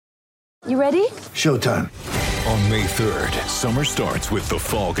You ready? Showtime. On May 3rd, summer starts with The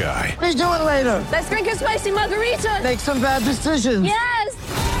Fall Guy. Let's do it later. Let's drink a spicy margarita. Make some bad decisions.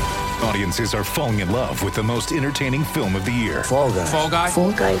 Yes! Audiences are falling in love with the most entertaining film of the year. Fall Guy. Fall Guy?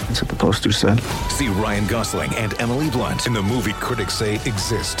 Fall Guy. That's what the poster said. See Ryan Gosling and Emily Blunt in the movie critics say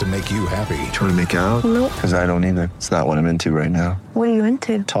exists to make you happy. Trying to make it out? Nope. Because I don't either. It's not what I'm into right now. What are you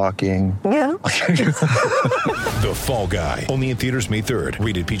into? Talking. Yeah. The Fall Guy. Only in theaters May 3rd.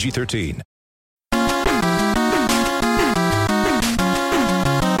 Rated PG-13.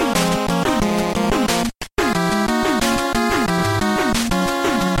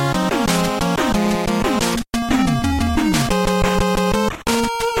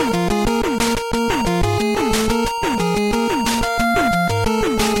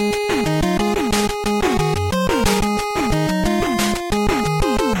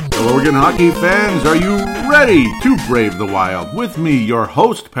 Oregon hockey fans, are you ready to brave the wild? With me, your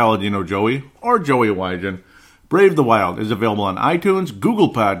host, Paladino Joey, or Joey Wygen. Brave the Wild is available on iTunes,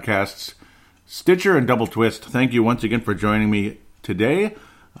 Google Podcasts, Stitcher, and Double Twist. Thank you once again for joining me today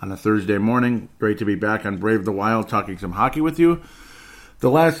on a Thursday morning. Great to be back on Brave the Wild, talking some hockey with you. The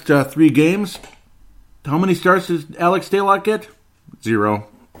last 3 games, how many starts did Alex Stalock get? 0.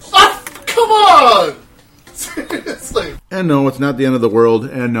 Oh, come on! Seriously. And no, it's not the end of the world.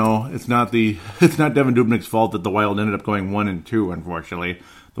 And no, it's not Devin Dubnyk's fault that the Wild ended up going 1-2, unfortunately.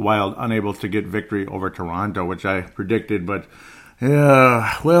 The Wild unable to get victory over Toronto, which I predicted. But,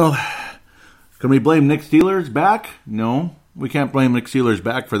 yeah, well, can we blame Nick Steelers back? No, we can't blame Nick Steelers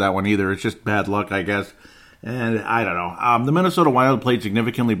back for that one either. It's just bad luck, I guess. And I don't know. The Minnesota Wild played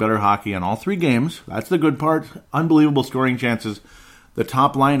significantly better hockey in all 3 games. That's the good part. Unbelievable scoring chances. The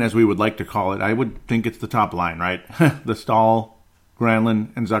top line, as we would like to call it, I would think it's the top line, right? The Stahl,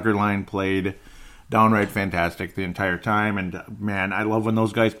 Granlund, and Zucker line played downright fantastic the entire time. And, man, I love when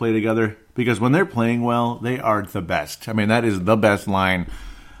those guys play together because when they're playing well, they are the best. I mean, that is the best line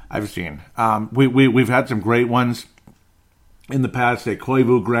I've seen. We've had some great ones in the past, say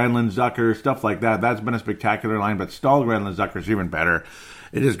Koivu, Granlund, Zucker, stuff like that. That's been a spectacular line, but Stahl, Granlund, Zucker is even better.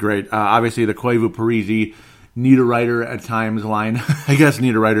 It is great. Obviously, the Koivu, Parise, Niederreiter at times line. I guess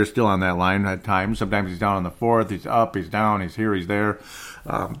Niederreiter's still on that line at times. Sometimes he's down on the 4th, he's up, he's down, he's here, he's there.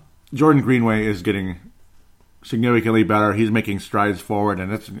 Jordan Greenway is getting significantly better. He's making strides forward,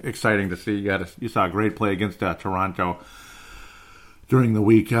 and it's exciting to see. You saw a great play against Toronto during the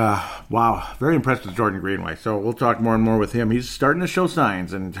week. Wow, very impressed with Jordan Greenway. So we'll talk more and more with him. He's starting to show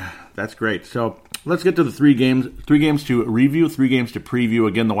signs, and that's great. So let's get to the 3 games. 3 games to review, 3 games to preview.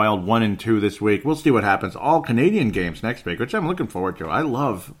 Again, the Wild 1-2 this week. We'll see what happens. All Canadian games next week, which I'm looking forward to. I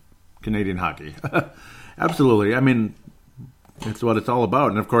love Canadian hockey. Absolutely. I mean, it's what it's all about.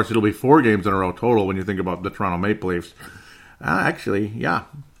 And, of course, it'll be 4 games in a row total when you think about the Toronto Maple Leafs. Actually, yeah.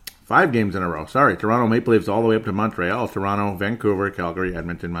 5 games in a row. Sorry, Toronto Maple Leafs all the way up to Montreal. Toronto, Vancouver, Calgary,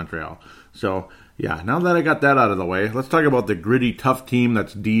 Edmonton, Montreal. So, yeah, now that I got that out of the way, let's talk about the gritty, tough team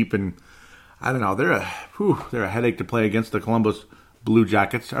that's deep. And, I don't know, they're a headache to play against the Columbus Blue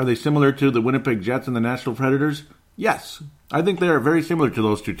Jackets. Are they similar to the Winnipeg Jets and the Nashville Predators? Yes. I think they are very similar to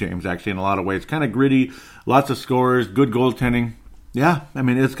those 2 teams, actually, in a lot of ways. Kind of gritty, lots of scores, good goaltending. Yeah, I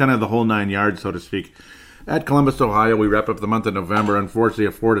mean, it's kind of the whole 9 yards, so to speak. At Columbus, Ohio, we wrap up the month of November. Unfortunately,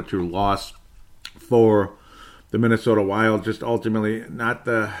 a 4-2 loss for the Minnesota Wild. Just ultimately not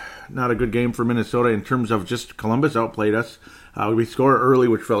a good game for Minnesota in terms of just Columbus outplayed us. We scored early,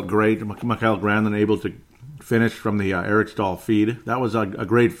 which felt great. Mikael Granlund able to finish from the Eric Stahl feed. That was a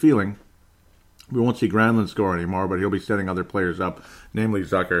great feeling. We won't see Granlund score anymore, but he'll be setting other players up, namely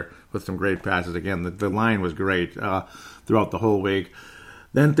Zucker, with some great passes. Again, the line was great throughout the whole week.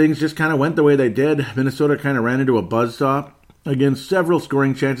 Then things just kind of went the way they did. Minnesota kind of ran into a buzzsaw. Again, several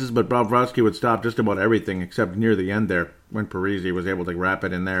scoring chances, but Bobrovsky would stop just about everything except near the end there when Parise was able to wrap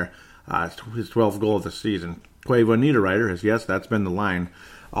it in there. His 12th goal of the season. Koivu and Niederreiter, yes, that's been the line.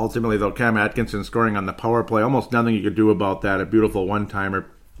 Ultimately, though, Cam Atkinson scoring on the power play. Almost nothing you could do about that. A beautiful one-timer.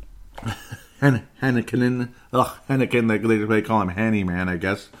 Henneken, they call him Hanny Man, I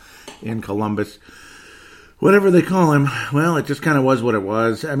guess, in Columbus. Whatever they call him, well, it just kind of was what it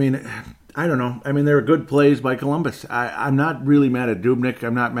was. I mean, I don't know. I mean, there were good plays by Columbus. I'm not really mad at Dubnyk.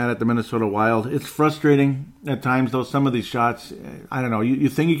 I'm not mad at the Minnesota Wild. It's frustrating at times, though, some of these shots. I don't know. You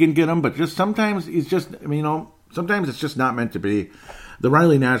think you can get them, but just sometimes it's just, sometimes it's just not meant to be. The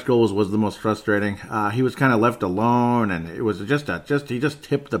Riley Nash goal was the most frustrating. He was kind of left alone, and it was he just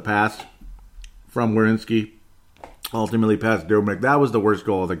tipped the pass from Werenski, ultimately past Dubnyk. That was the worst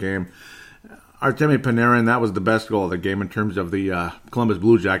goal of the game. Artemi Panarin, that was the best goal of the game in terms of the Columbus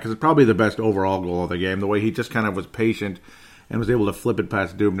Blue Jackets. It's probably the best overall goal of the game. The way he just kind of was patient and was able to flip it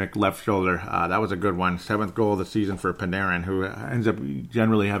past Dubnyk, left shoulder. That was a good one. 7th goal of the season for Panarin, who ends up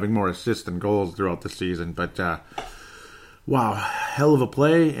generally having more assists than goals throughout the season. But, wow, hell of a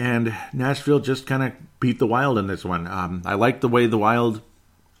play, and Nashville just kind of beat the Wild in this one. I like the way the Wild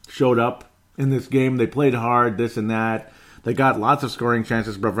showed up in this game. They played hard, this and that. They got lots of scoring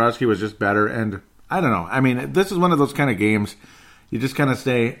chances. Bobrovsky was just better, and I don't know. I mean, this is one of those kind of games you just kind of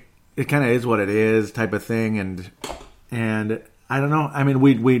say, it kind of is what it is type of thing, and I don't know. I mean,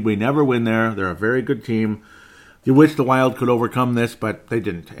 we never win there. They're a very good team. You wish the Wild could overcome this, but they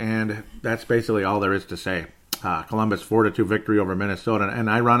didn't, and that's basically all there is to say. Columbus 4-2 victory over Minnesota, and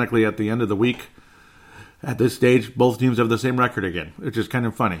ironically, at the end of the week, at this stage, both teams have the same record again, which is kind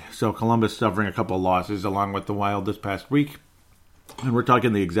of funny. So Columbus suffering a couple of losses along with the Wild this past week. And we're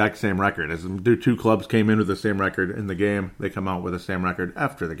talking the exact same record. As the two clubs came in with the same record in the game, they come out with the same record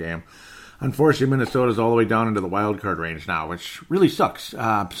after the game. Unfortunately, Minnesota's all the way down into the wild card range now, which really sucks.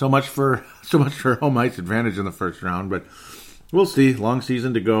 So much for home ice advantage in the first round, but we'll see. Long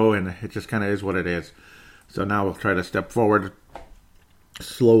season to go, and it just kind of is what it is. So now we'll try to step forward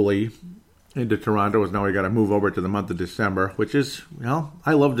slowly into Toronto, as now we got to move over to the month of December, which is, well,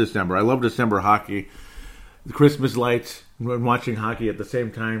 I love December. I love December hockey. The Christmas lights and watching hockey at the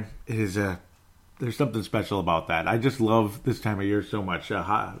same time, it is there's something special about that. I just love this time of year so much.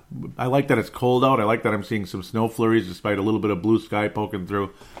 I like that it's cold out. I like that I'm seeing some snow flurries despite a little bit of blue sky poking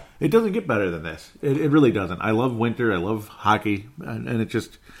through. It doesn't get better than this. It really doesn't. I love winter. I love hockey, and it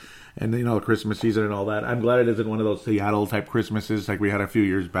just... And, the Christmas season and all that. I'm glad it isn't one of those Seattle-type Christmases like we had a few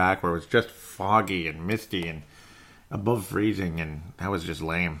years back where it was just foggy and misty and above freezing, and that was just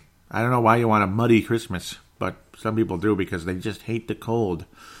lame. I don't know why you want a muddy Christmas, but some people do because they just hate the cold.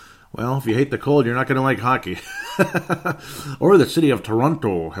 Well, if you hate the cold, you're not going to like hockey. Or the city of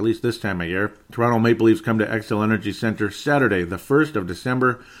Toronto, at least this time of year. Toronto Maple Leafs come to Xcel Energy Center Saturday, the 1st of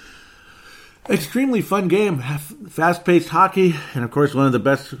December. Extremely fun game, fast-paced hockey, and of course one of the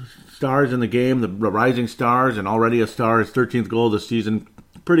best stars in the game, the rising stars, and already a star, his 13th goal of the season,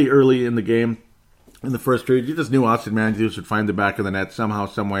 pretty early in the game. In the first period, you just knew Austin Matthews would find the back of the net somehow,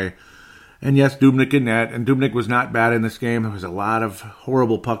 some way. And yes, Dubnyk in net, and Dubnyk was not bad in this game. There was a lot of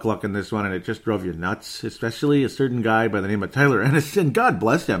horrible puck luck in this one, and it just drove you nuts, especially a certain guy by the name of Tyler Ennis, and God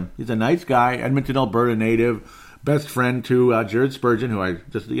bless him. He's a nice guy, Edmonton, Alberta native, best friend to Jared Spurgeon, who I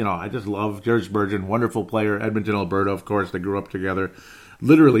just love. Jared Spurgeon, wonderful player, Edmonton, Alberta, of course. They grew up together.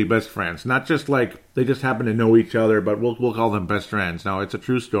 Literally best friends. Not just like they just happen to know each other, but we'll call them best friends. Now, it's a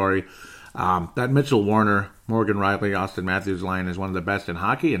true story. That Mitchell Warner, Morgan Riley, Austin Matthews line is one of the best in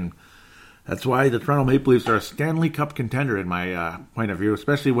hockey, and that's why the Toronto Maple Leafs are a Stanley Cup contender in my point of view,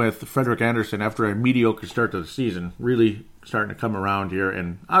 especially with Frederik Andersen after a mediocre start to the season, really starting to come around here.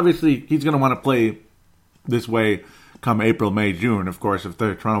 And obviously, he's going to want to play this way come April, May, June, of course, if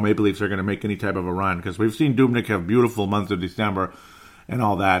the Toronto Maple Leafs are going to make any type of a run, because we've seen Dubnyk have beautiful months of December and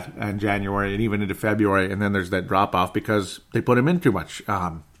all that, and January, and even into February, and then there's that drop-off because they put him in too much.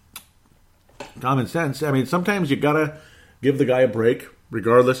 Common sense. I mean, sometimes you got to give the guy a break,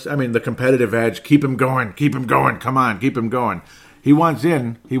 regardless. I mean, the competitive edge, keep him going, come on, keep him going. He wants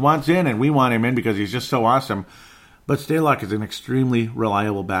in, and we want him in because he's just so awesome. But Stalock is an extremely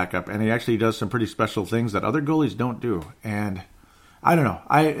reliable backup, and he actually does some pretty special things that other goalies don't do. And I don't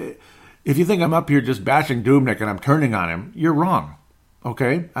know. If you think I'm up here just bashing Dubnyk and I'm turning on him, you're wrong.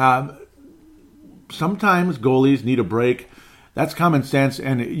 Okay? Sometimes goalies need a break. That's common sense,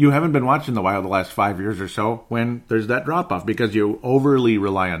 and you haven't been watching the Wild the last 5 years or so when there's that drop-off because you overly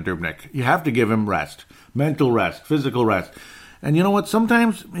rely on Dubnyk. You have to give him rest, mental rest, physical rest. And you know what?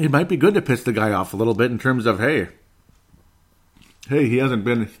 Sometimes it might be good to piss the guy off a little bit in terms of, hey, he hasn't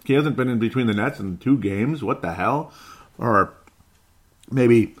been in between the nets in 2 games. What the hell? Or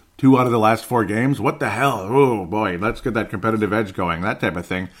maybe 2 out of the last 4 games. What the hell? Oh boy, let's get that competitive edge going. That type of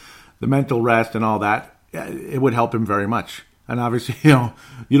thing. The mental rest and all that, it would help him very much. And obviously,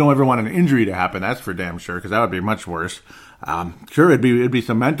 you don't ever want an injury to happen. That's for damn sure, because that would be much worse. Sure, it'd be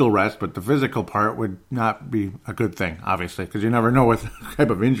some mental rest, but the physical part would not be a good thing, obviously, because you never know what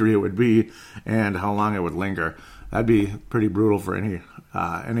type of injury it would be and how long it would linger. That'd be pretty brutal for any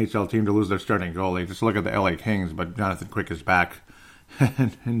NHL team to lose their starting goalie. Just look at the LA Kings, but Jonathan Quick is back.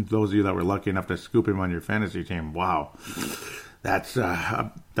 And those of you that were lucky enough to scoop him on your fantasy team, wow, that's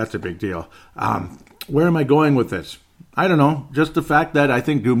a big deal. Where am I going with this? I don't know. Just the fact that I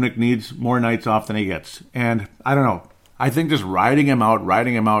think Dubnyk needs more nights off than he gets. And I don't know. I think just riding him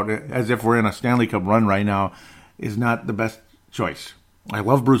out as if we're in a Stanley Cup run right now is not the best choice. I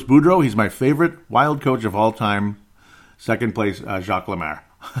love Bruce Boudreau. He's my favorite Wild coach of all time. Second place, Jacques Lemaire.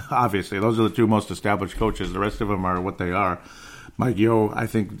 Obviously, those are the two most established coaches. The rest of them are what they are. Mike Yeo, I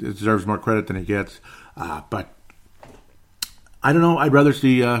think, deserves more credit than he gets. But I don't know. I'd rather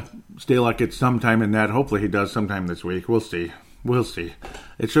see Stalock get some time in that. Hopefully he does sometime this week. We'll see. We'll see.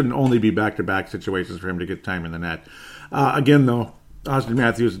 It shouldn't only be back-to-back situations for him to get time in the net. Again, though, Austin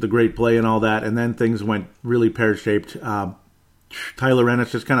Matthews, the great play and all that, and then things went really pear-shaped. Tyler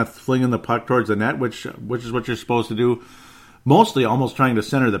Ennis just kind of flinging the puck towards the net, which is what you're supposed to do. Mostly almost trying to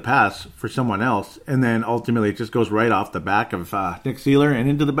center the pass for someone else, and then ultimately it just goes right off the back of Nick Seeler and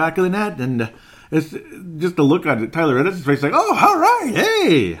into the back of the net, and it's just a look on Tyler Ennis' face like, oh, all right,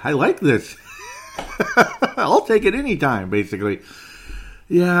 hey, I like this. I'll take it anytime, basically.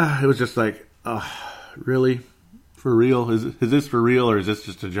 Yeah, it was just like, really? For real? Is this for real, or is this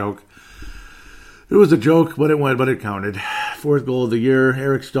just a joke? It was a joke, but it counted. Fourth goal of the year,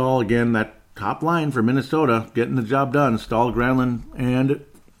 Eric Stahl, again, that top line for Minnesota, getting the job done. Stahl, Granlund, and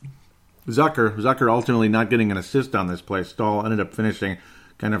Zucker. Zucker ultimately not getting an assist on this play. Stahl ended up finishing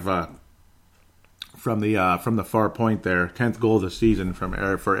kind of from the far point there. 10th goal of the season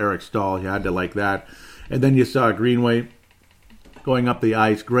for Eric Stahl. You had to like that. And then you saw Greenway going up the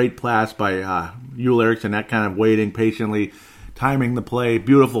ice. Great pass by Yul Eriksson, that kind of waiting patiently, timing the play.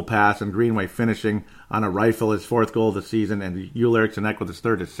 Beautiful pass, and Greenway finishing on a rifle, his 4th goal of the season, and Yul Eriksson with his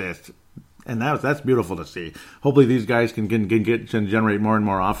 3rd assist. And that's beautiful to see. Hopefully these guys can generate more and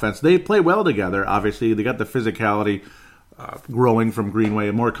more offense. They play well together, obviously. They got the physicality growing from Greenway,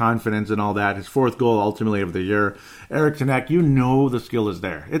 more confidence and all that. His 4th goal ultimately of the year. Eriksson, you know the skill is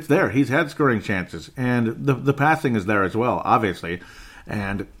there. It's there. He's had scoring chances. And the passing is there as well, obviously.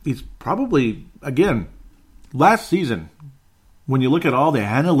 And he's probably, again, last season, when you look at all the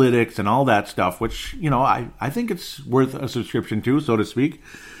analytics and all that stuff, which, I think it's worth a subscription to, so to speak,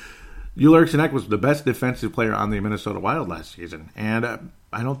 Yul Eriksson was the best defensive player on the Minnesota Wild last season, and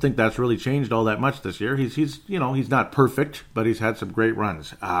I don't think that's really changed all that much this year. He's not perfect, but he's had some great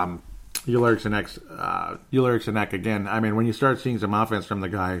runs. Yul Eriksson again. I mean, when you start seeing some offense from the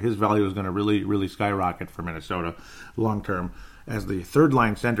guy, his value is going to really, really skyrocket for Minnesota long term as the 3rd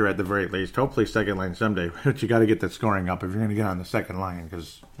line center at the very least. Hopefully 2nd line someday, but you got to get that scoring up if you're going to get on the 2nd line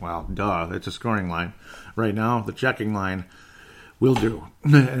because, well, duh, it's a scoring line. Right now, the checking line will do.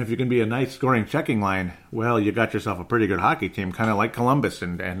 And if you can be a nice scoring checking line, well, you got yourself a pretty good hockey team, kind of like Columbus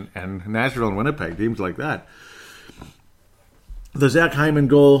and Nashville and Winnipeg, teams like that. The Zach Hyman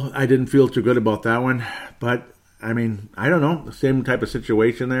goal, I didn't feel too good about that one. But, I mean, I don't know. The same type of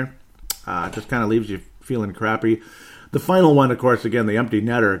situation there. Just kind of leaves you feeling crappy. The final one, of course, again, the empty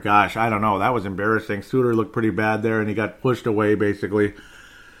netter. Gosh, I don't know. That was embarrassing. Suter looked pretty bad there, and he got pushed away, basically.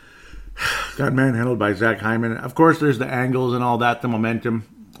 Got manhandled by Zach Hyman. Of course, there's the angles and all that, the momentum.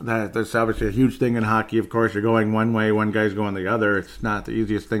 That's obviously a huge thing in hockey. Of course, you're going one way, one guy's going the other. It's not the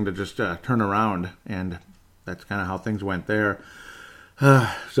easiest thing to just turn around, and that's kind of how things went there.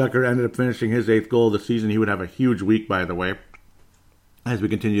 Zucker ended up finishing his 8th goal of the season. He would have a huge week, by the way, as we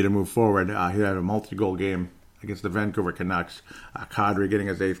continue to move forward. He had a multi-goal game against the Vancouver Canucks. Kadri getting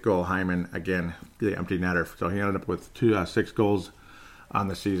his 8th goal. Hyman, again, the empty netter. So he ended up with 6 goals on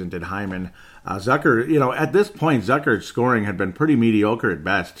the season, did Hyman. Zucker, at this point, Zucker's scoring had been pretty mediocre at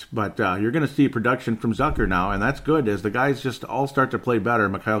best, but you're going to see production from Zucker now, and that's good as the guys just all start to play better.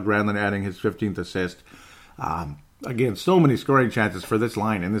 Mikael Granlund adding his 15th assist. Again, so many scoring chances for this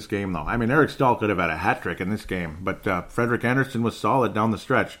line in this game, though. I mean, Eric Stahl could have had a hat trick in this game, but Frederik Andersen was solid down the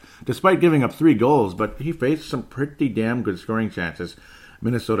stretch, despite giving up 3 goals, but he faced some pretty damn good scoring chances.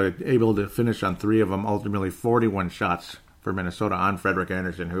 Minnesota able to finish on 3 of them, ultimately 41 shots for Minnesota on Frederik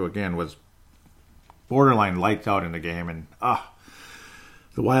Andersen, who, again, was borderline lights out in the game. And,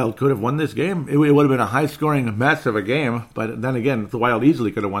 the Wild could have won this game. It would have been a high-scoring mess of a game, but then again, the Wild easily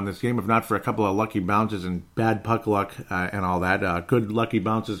could have won this game if not for a couple of lucky bounces and bad puck luck and all that. Good lucky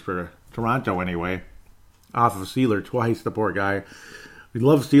bounces for Toronto, anyway, off of Seeler twice, the poor guy. We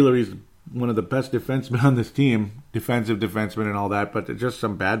love Seeler. He's one of the best defensemen on this team, defensive defenseman and all that, but just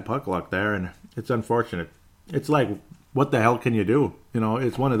some bad puck luck there, and it's unfortunate. It's like, what the hell can you do?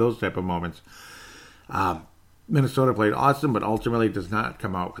 It's one of those type of moments. Minnesota played awesome, but ultimately does not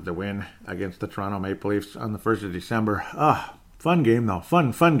come out with the win against the Toronto Maple Leafs on the 1st of December. Fun game, though.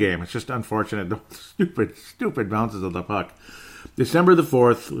 Fun game. It's just unfortunate. The stupid bounces of the puck. December the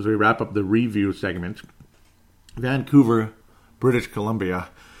 4th, as we wrap up the review segment, Vancouver, British Columbia.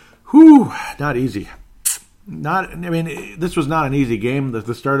 Whew, not easy. This was not an easy game.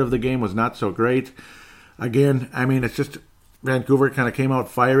 The start of the game was not so great. Again, it's just Vancouver kind of came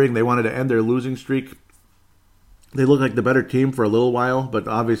out firing. They wanted to end their losing streak. They looked like the better team for a little while, but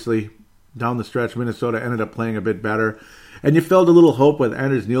obviously down the stretch, Minnesota ended up playing a bit better. And you felt a little hope with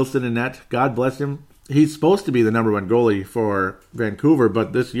Anders Nielsen in net. God bless him. He's supposed to be the number one goalie for Vancouver,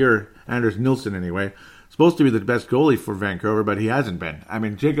 but this year, Anders Nielsen anyway, supposed to be the best goalie for Vancouver, but he hasn't been. I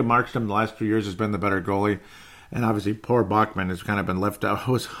mean, Jacob Markstrom the last 2 years has been the better goalie. And obviously, poor Bachman has kind of been left out,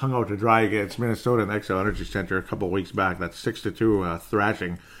 was hung out to dry against Minnesota in the Xcel Energy Center a couple of weeks back. That's 6-2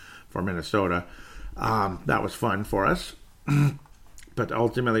 thrashing for Minnesota. That was fun for us. But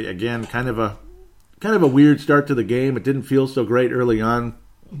ultimately, again, kind of a weird start to the game. It didn't feel so great early on.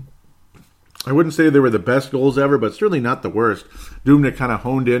 I wouldn't say they were the best goals ever, but certainly not the worst. Dubnyk kind of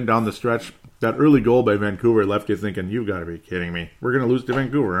honed in down the stretch. That early goal by Vancouver left you thinking, you've got to be kidding me. We're going to lose to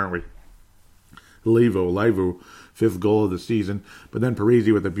Vancouver, aren't we? Leivu, fifth goal of the season. But then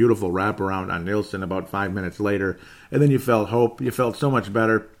Parise with a beautiful wraparound on Nielsen about 5 minutes later. And then you felt hope. You felt so much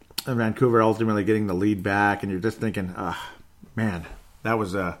better. And Vancouver ultimately getting the lead back. And you're just thinking, man, that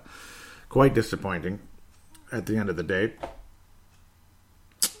was quite disappointing at the end of the day.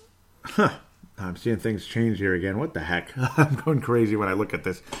 I'm seeing things change here again. What the heck? I'm going crazy when I look at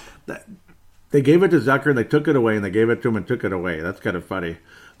this. They gave it to Zucker and they took it away, and they gave it to him and took it away. That's kind of funny,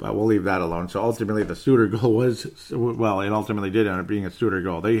 but we'll leave that alone. So ultimately, the Suter goal was, well, it ultimately did end up being a Suter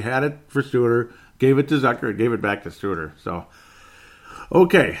goal. They had it for Suter, gave it to Zucker, and gave it back to Suter. So,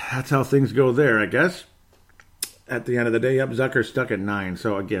 okay, that's how things go there, I guess. At the end of the day, Zucker's stuck at 9.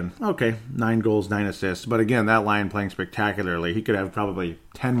 So again, okay, 9 goals, 9 assists. But again, that line playing spectacularly. He could have probably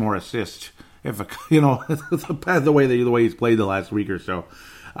 10 more assists if, the way he's played the last week or so.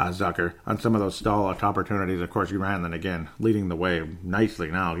 Zucker on some of those stall-out opportunities. Of course, Granlund again leading the way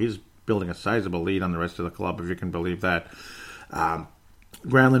nicely now. He's building a sizable lead on the rest of the club, if you can believe that.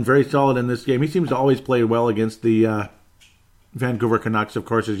 Granlund very solid in this game. He seems to always play well against the Vancouver Canucks. Of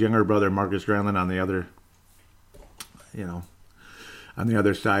course, his younger brother Marcus Granlund on the other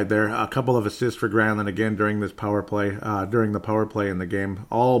side there. A couple of assists for Granlund again during this power play. During the power play in the game,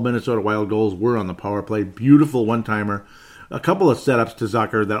 all Minnesota Wild goals were on the power play. Beautiful one-timer. A couple of setups to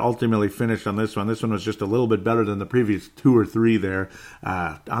Zucker that ultimately finished on this one. This one was just a little bit better than the previous 2 or 3 there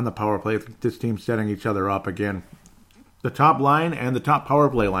on the power play. This team setting each other up again. The top line and the top power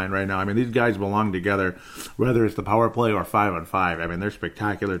play line right now. I mean, these guys belong together, whether it's the power play or 5-on-5. I mean, they're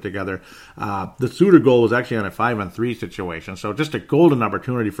spectacular together. The Suter goal was actually on a 5-on-3 situation. So just a golden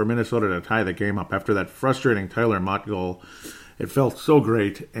opportunity for Minnesota to tie the game up after that frustrating Tyler Mott goal. It felt so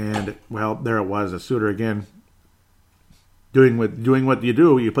great. And, well, there it was. A Suter again. Doing what you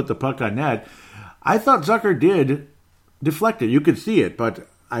do, you put the puck on net. I thought Zucker did deflect it. You could see it, but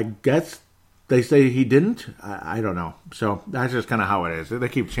I guess they say he didn't. I don't know. So that's just kind of how it is. They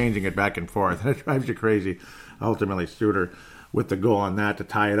keep changing it back and forth. It drives you crazy. Ultimately, Suter with the goal on that to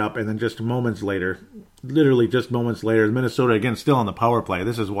tie it up. And then just moments later, literally just moments later, Minnesota again still on the power play.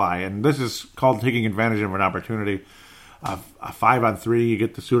 This is why. And this is called taking advantage of an opportunity. A 5-on-3, you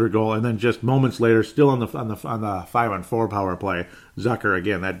get the Suter goal, and then just moments later, still on the 5-on-4 power play, Zucker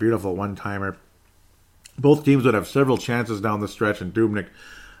again, that beautiful one-timer. Both teams would have several chances down the stretch, and Dubnyk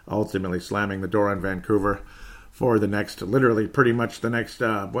ultimately slamming the door on Vancouver for the next, literally pretty much the next,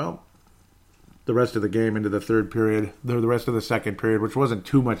 the rest of the game into the third period, the rest of the second period, which wasn't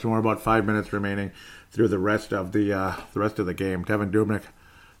too much more, about 5 minutes remaining through the rest of the game. Devan Dubnyk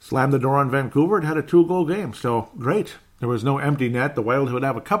slammed the door on Vancouver and had a 2-goal game, so great. There was no empty net. The Wild would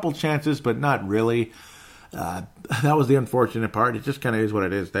have a couple chances, but not really. That was the unfortunate part. It just kind of is what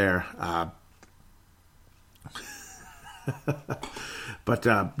it is there. But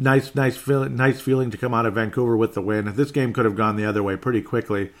nice feeling to come out of Vancouver with the win. This game could have gone the other way pretty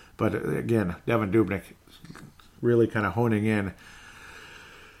quickly, but again, Devan Dubnyk really kind of honing in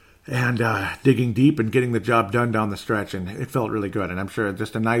and digging deep and getting the job done down the stretch, and it felt really good. And I'm sure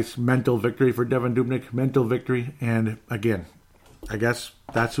just a nice mental victory for Devan Dubnyk, mental victory. And again, I guess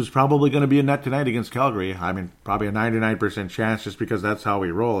that's who's probably going to be in net tonight against Calgary. I mean, probably a 99% chance just because that's how we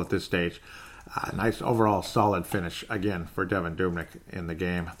roll at this stage. Nice overall solid finish again for Devan Dubnyk in the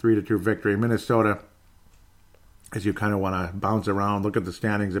game. 3-2 victory. Minnesota, as you kind of want to bounce around, look at the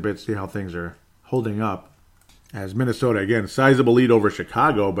standings a bit, see how things are holding up. As Minnesota, again, sizable lead over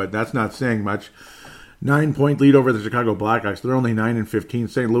Chicago, but that's not saying much. 9-point lead over the Chicago Blackhawks. They're only 9-15.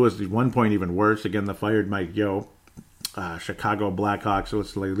 St. Louis is 1 point even worse. Again, the fired Mike Yeo. Chicago Blackhawks, so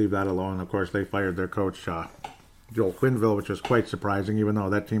let's leave that alone. Of course, they fired their coach, Joel Quenneville, which was quite surprising, even though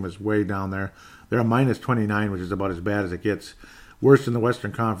that team is way down there. They're a -29, which is about as bad as it gets. Worst in the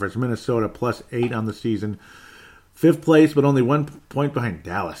Western Conference. Minnesota +8 on the season. 5th place, but only 1 point behind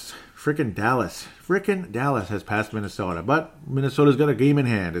Dallas. Frickin' Dallas has passed Minnesota. But Minnesota's got a game in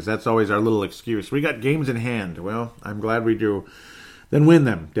hand, as that's always our little excuse. We got games in hand. Well, I'm glad we do. Then win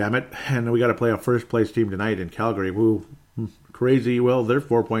them, damn it. And we got to play a first-place team tonight in Calgary, who crazy. Well, they're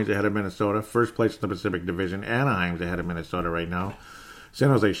 4 points ahead of Minnesota. First place in the Pacific Division. Anaheim's ahead of Minnesota right now.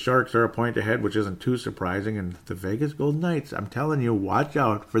 San Jose Sharks are a point ahead, which isn't too surprising. And the Vegas Golden Knights, I'm telling you, watch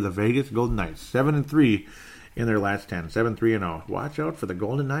out for the Vegas Golden Knights. 7-3 in their last 10. 7-3-0. Watch out for the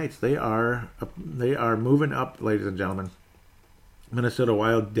Golden Knights. They are moving up, ladies and gentlemen. Minnesota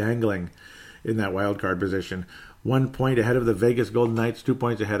Wild dangling in that wild card position. 1 point ahead of the Vegas Golden Knights, 2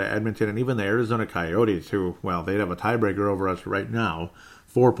 points ahead of Edmonton, and even the Arizona Coyotes, who, well, they'd have a tiebreaker over us right now.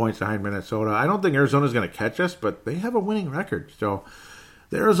 4 points behind Minnesota. I don't think Arizona's going to catch us, but they have a winning record. So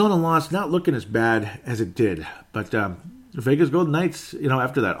the Arizona loss not looking as bad as it did. But the Vegas Golden Knights,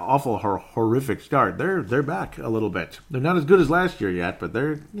 after that awful, horrific start, they're back a little bit. They're not as good as last year yet, but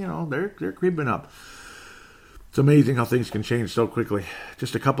they're creeping up. It's amazing how things can change so quickly.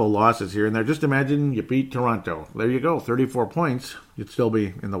 Just a couple of losses here and there. Just imagine you beat Toronto. There you go, 34 points. You'd still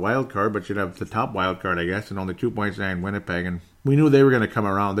be in the wild card, but you'd have the top wild card, I guess, and only 2 points behind Winnipeg. And we knew they were going to come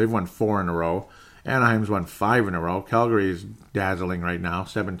around. They've won 4 in a row. Anaheim's won 5 in a row. Calgary's dazzling right now,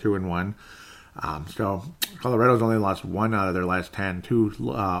 7-2-1. So Colorado's only lost 1 out of their last 10,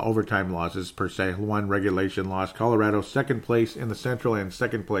 2 overtime losses per se, 1 regulation loss. Colorado second place in the Central and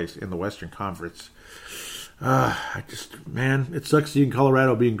second place in the Western Conference. It sucks seeing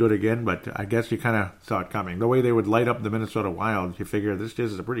Colorado being good again, but I guess you kind of saw it coming. The way they would light up the Minnesota Wild, you figure this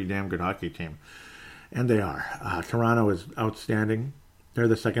is a pretty damn good hockey team. And they are. Toronto is outstanding. They're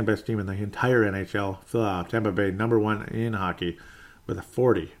the second best team in the entire NHL. Tampa Bay, number 1 in hockey with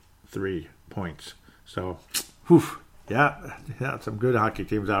 43 points. So, some good hockey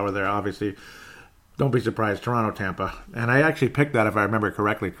teams out there, obviously. Don't be surprised, Toronto, Tampa. And I actually picked that, if I remember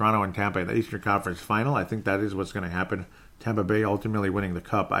correctly, Toronto and Tampa in the Eastern Conference Final. I think that is what's going to happen. Tampa Bay ultimately winning the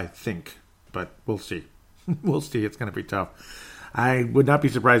Cup, I think. But we'll see. We'll see. It's going to be tough. I would not be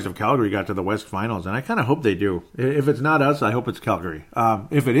surprised if Calgary got to the West Finals, and I kind of hope they do. If it's not us, I hope it's Calgary.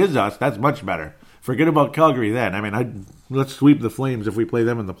 If it is us, that's much better. Forget about Calgary then. I mean, let's sweep the Flames if we play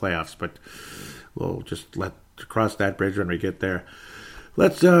them in the playoffs, but we'll just cross that bridge when we get there.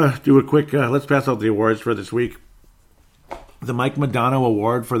 Let's do a quick, let's pass out the awards for this week. The Mike Modano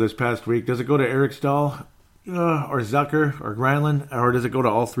Award for this past week, does it go to Eric Stahl, or Zucker, or Granlund, or does it go to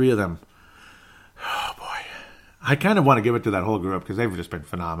all 3 of them? Oh, boy. I kind of want to give it to that whole group because they've just been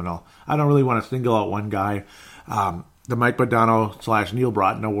phenomenal. I don't really want to single out one guy. The Mike Modano / Neil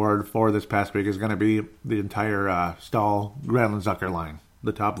Broughton Award for this past week is going to be the entire Stahl, Granlund, Zucker line,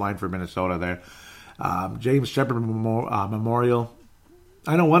 the top line for Minnesota there. James Shepard Memorial.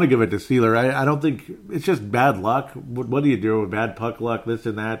 I don't want to give it to Sealer. I don't think it's just bad luck. What do you do? Bad puck luck, this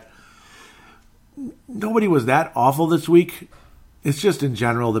and that. Nobody was that awful this week. It's just in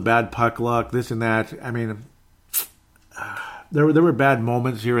general the bad puck luck, this and that. I mean, there were bad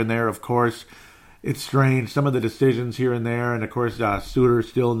moments here and there. Of course, it's strange. Some of the decisions here and there, and of course, Suter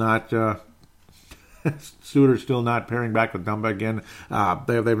still not pairing back with Dumba again.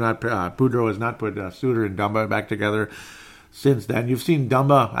 They've not. Boudreau has not put Suter and Dumba back together. Since then, you've seen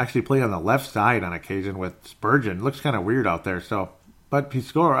Dumba actually play on the left side on occasion with Spurgeon. Looks kind of weird out there. But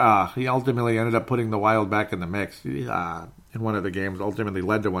he ultimately ended up putting the Wild back in the mix in one of the games. Ultimately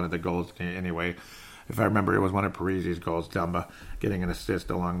led to one of the goals anyway. If I remember, it was one of Parisi's goals. Dumba getting an assist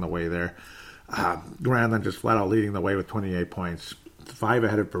along the way there. Granlund just flat out leading the way with 28 points. 5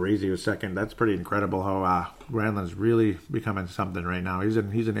 ahead of Parisi, who's second. That's pretty incredible how Granlund's really becoming something right now. He's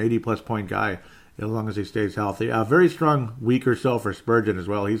an 80-plus point guy, as long as he stays healthy. A very strong week or so for Spurgeon as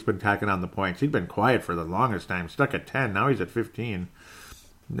well. He's been tacking on the points. He'd been quiet for the longest time. Stuck at 10. Now he's at 15.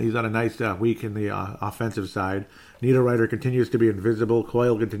 He's on a nice week in the offensive side. Niederreiter continues to be invisible.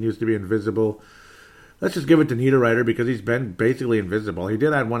 Coyle continues to be invisible. Let's just give it to Niederreiter because he's been basically invisible. He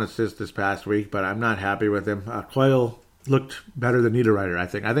did add 1 assist this past week, but I'm not happy with him. Coyle looked better than Niederreiter, I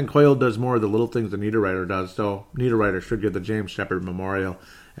think. I think Coyle does more of the little things than Niederreiter does, so Niederreiter should get the James Shepard Memorial.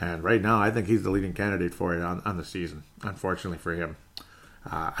 And right now, I think he's the leading candidate for it on the season, unfortunately for him.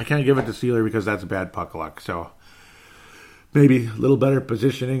 I can't give it to Sealer because that's bad puck luck. So maybe a little better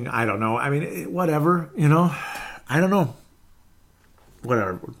positioning. I don't know. I mean, whatever, I don't know.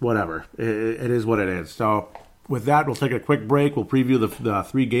 Whatever. It is what it is. So with that, we'll take a quick break. We'll preview the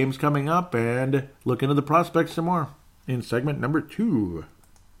 3 games coming up and look into the prospects some more in segment number 2.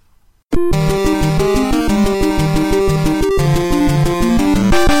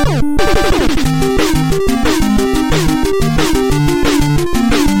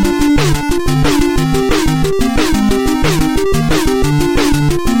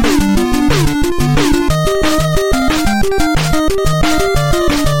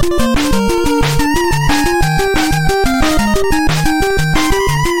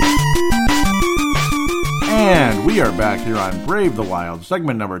 here on Brave the Wild.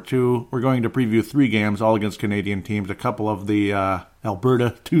 Segment number 2, we're going to preview 3 games, all against Canadian teams. A couple of the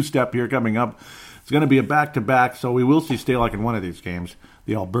Alberta two-step here coming up. It's going to be a back-to-back, so we will see Stalock in one of these games.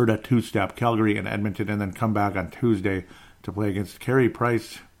 The Alberta two-step, Calgary and Edmonton, and then come back on Tuesday to play against Carey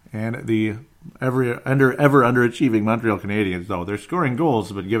Price and the ever underachieving Montreal Canadiens, though. They're scoring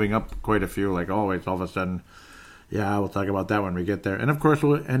goals, but giving up quite a few, like always, all of a sudden. Yeah, we'll talk about that when we get there. And, of course,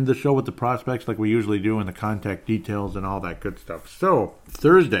 we'll end the show with the prospects like we usually do and the contact details and all that good stuff. So,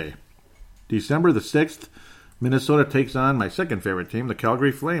 Thursday, December the 6th, Minnesota takes on my second favorite team, the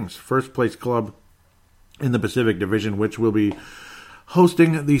Calgary Flames, first-place club in the Pacific Division, which will be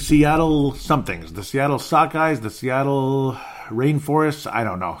hosting the Seattle somethings, the Seattle Sockeyes, the Seattle Rainforests. I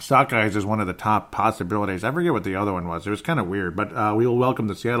don't know. Sockeyes is one of the top possibilities. I forget what the other one was. It was kind of weird, but we will welcome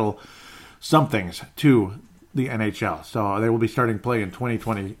the Seattle somethings to the NHL. So they will be starting play in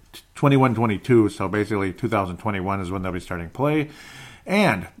 21-22. So basically 2021 is when they'll be starting play.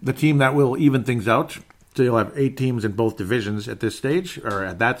 And the team that will even things out, so you'll have 8 teams in both divisions at this stage, or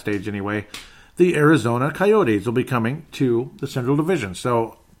at that stage anyway. The Arizona Coyotes will be coming to the Central Division.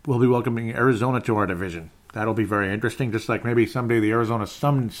 So we'll be welcoming Arizona to our division. That'll be very interesting. Just like maybe someday the Arizona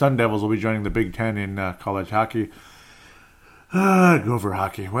Sun Devils will be joining the Big Ten in college hockey. Gopher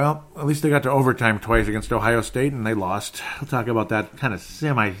hockey. Well, at least they got to overtime twice against Ohio State, and they lost. We'll talk about that, kind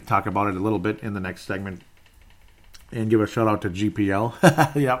of talk about it a little bit in the next segment. And give a shout-out to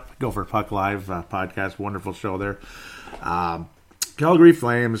GPL. Yep, Gopher Puck Live podcast. Wonderful show there. Calgary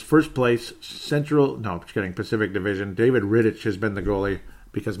Flames, first place, Pacific Division. David Rittich has been the goalie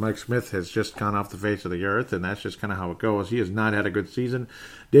because Mike Smith has just gone off the face of the earth, and that's just kind of how it goes. He has not had a good season.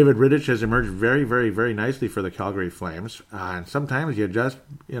 David Rittich has emerged very, very, very nicely for the Calgary Flames. And sometimes you just,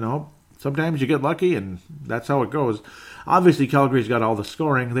 sometimes you get lucky, and that's how it goes. Obviously, Calgary's got all the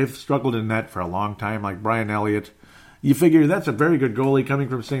scoring. They've struggled in net for a long time, like Brian Elliott. You figure that's a very good goalie coming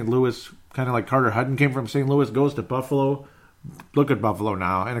from St. Louis, kind of like Carter Hutton came from St. Louis, goes to Buffalo. Look at Buffalo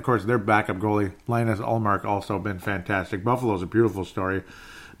now. And, of course, their backup goalie, Linus Ullmark, also been fantastic. Buffalo's a beautiful story.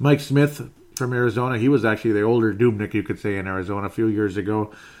 Mike Smith from Arizona, he was actually the older Dubnyk, you could say, in Arizona a few years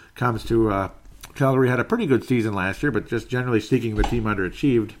ago. Comes to Calgary, had a pretty good season last year, but just generally speaking, the team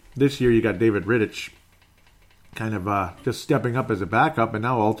underachieved. This year you got David Rittich kind of just stepping up as a backup, and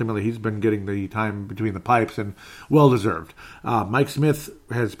now ultimately he's been getting the time between the pipes, and well-deserved. Mike Smith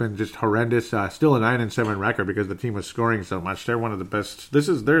has been just horrendous. Still a 9-7 record because the team was scoring so much. They're one of the best.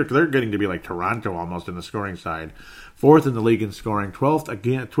 They're getting to be like Toronto almost in the scoring side. 4th in the league in scoring,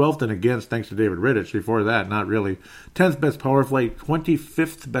 12th and against thanks to David Rittich. Before that, not really. 10th best power play,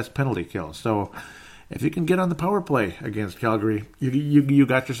 25th best penalty kills. So if you can get on the power play against Calgary, you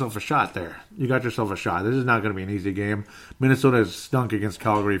got yourself a shot there. You got yourself a shot. This is not going to be an easy game. Minnesota has stunk against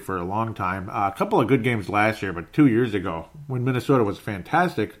Calgary for a long time. A couple of good games last year, but 2 years ago, when Minnesota was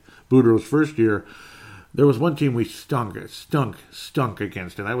fantastic, Boudreau's first year, there was one team we stunk against,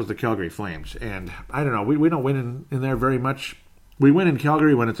 and that was the Calgary Flames. And I don't know, we don't win in there very much. We win in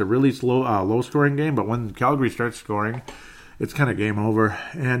Calgary when it's a really slow, low-scoring game, but when Calgary starts scoring, it's kind of game over.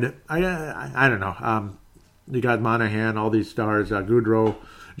 And I don't know. You got Monahan, all these stars. Goudreau.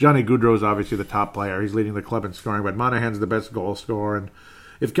 Johnny Goudreau is obviously the top player. He's leading the club in scoring, but Monahan's the best goal scorer. And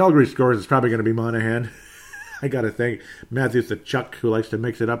if Calgary scores, it's probably going to be Monahan. I got to think. Matthew Tkachuk, who likes to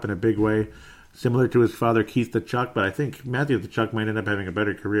mix it up in a big way, similar to his father, Keith Tkachuk. But I think Matthew Tkachuk might end up having a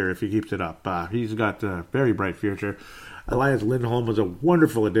better career if he keeps it up. He's got a very bright future. Elias Lindholm was a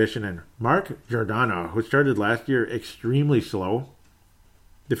wonderful addition, and Mark Giordano, who started last year extremely slow,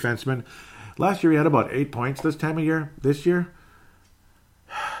 defenseman. Last year he had about 8 points this time of year. This year,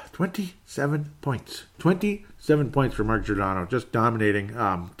 27 points. 27 points for Mark Giordano, just dominating.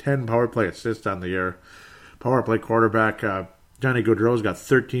 10 power play assists on the year. Power play quarterback. Johnny Gaudreau's got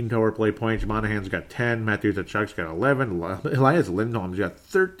 13 power play points. Monahan's got 10. Matthew Tkachuk's got 11. Elias Lindholm's got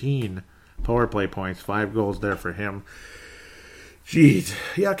 13 power play points. 5 goals there for him. Jeez.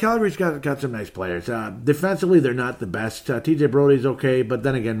 Yeah, Calgary's got some nice players. Defensively, they're not the best. TJ Brody's okay, but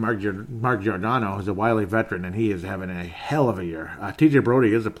then again, Mark Giordano is a wily veteran, and he is having a hell of a year. TJ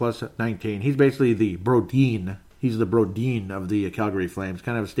Brody is a plus 19. He's basically the Brodin. He's the Brodin of the Calgary Flames.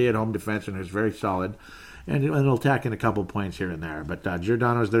 Kind of a stay-at-home defenseman who's very solid. And he'll tack in a couple points here and there. But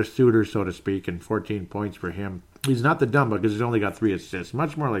Giordano's their suitor, so to speak, and 14 points for him. He's not the Dumba because he's only got 3 assists.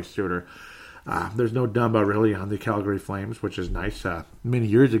 Much more like Suter. There's no Dumba really on the Calgary Flames, which is nice. Many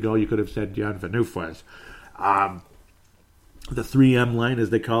years ago, you could have said Jan Vanouf was. The 3M line,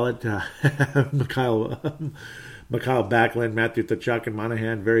 as they call it, Mikhail Backlund, Matthew Tkachuk, and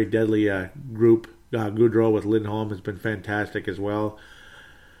Monahan, very deadly group. Goudreau with Lindholm has been fantastic as well.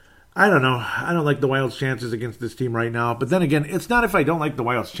 I don't know. I don't like the Wild's chances against this team right now. But then again, it's not if I don't like the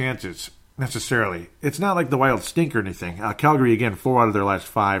Wild's chances necessarily. It's not like the Wild stink or anything. Calgary, again, 4 out of their last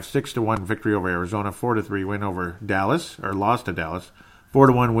 5. 6-1 victory over Arizona. 4-3 win over Dallas, or loss to Dallas.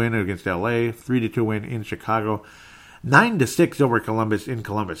 4-1 win against LA. 3-2 win in Chicago. 9-6 over Columbus in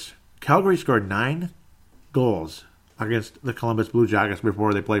Columbus. Calgary scored 9 goals against the Columbus Blue Jackets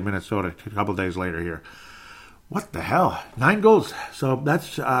before they played Minnesota a couple days later here. What the hell? 9 goals. So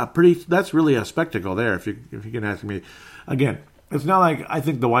that's that's really a spectacle there, if you can ask me. Again, it's not like I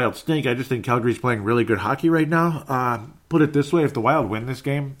think the Wild stink. I just think Calgary's playing really good hockey right now. Put it this way, if the Wild win this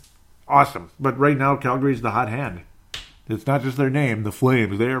game, awesome. But right now, Calgary's the hot hand. It's not just their name, the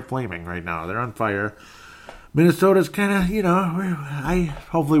Flames. They are flaming right now. They're on fire. Minnesota's kind of,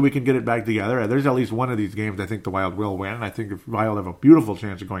 hopefully we can get it back together. There's at least one of these games I think the Wild will win. I think the Wild have a beautiful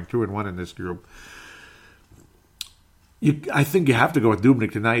chance of going 2-1 in this group. I think you have to go with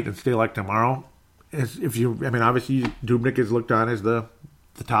Dubnyk tonight and Stalock tomorrow. Obviously Dubnyk is looked on as the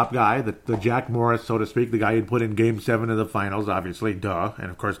top guy, the Jack Morris, so to speak, the guy you'd put in Game 7 of the finals, obviously, duh.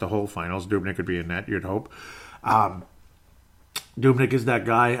 And, of course, the whole finals, Dubnyk would be in net, you'd hope. Dubnyk is that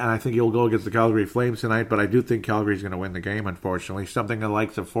guy, and I think he'll go against the Calgary Flames tonight, but I do think Calgary's going to win the game, unfortunately. Something that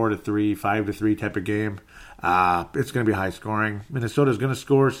likes a 4-3, 5-3 type of game. It's going to be high scoring. Minnesota's going to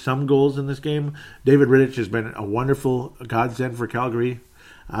score some goals in this game. David Rittich has been a wonderful godsend for Calgary,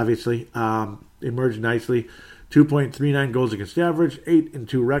 obviously. Emerged nicely. 2.39 goals against average,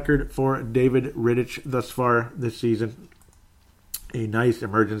 8-2 record for David Rittich thus far this season. A nice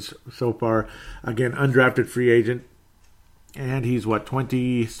emergence so far. Again, undrafted free agent. And he's,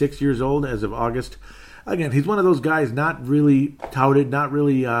 26 years old as of August. Again, he's one of those guys not really touted, not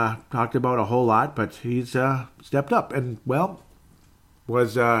really talked about a whole lot, but he's stepped up. And,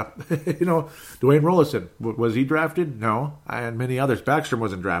 was, Dwayne Rolison, was he drafted? No. And many others. Backstrom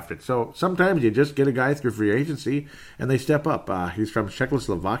wasn't drafted. So sometimes you just get a guy through free agency, and they step up. He's from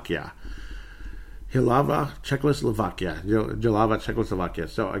Czechoslovakia. Jihlava, Czechoslovakia.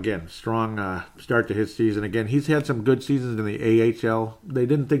 So, again, strong start to his season. Again, he's had some good seasons in the AHL. They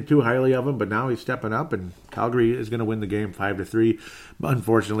didn't think too highly of him, but now he's stepping up, and Calgary is going to win the game 5-3.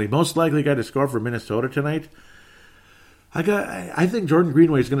 Unfortunately, most likely guy to score for Minnesota tonight. I think Jordan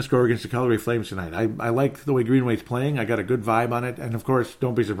Greenway is going to score against the Calgary Flames tonight. I like the way Greenway's playing. I got a good vibe on it. And, of course,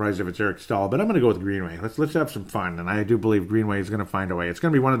 don't be surprised if it's Eric Stahl. But I'm going to go with Greenway. Let's have some fun. And I do believe Greenway is going to find a way. It's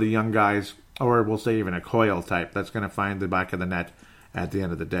going to be one of the young guys, or we'll say even a Coyle type, that's going to find the back of the net at the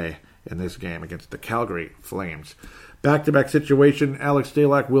end of the day in this game against the Calgary Flames. Back-to-back situation. Alex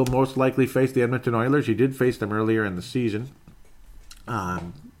Stalock will most likely face the Edmonton Oilers. He did face them earlier in the season.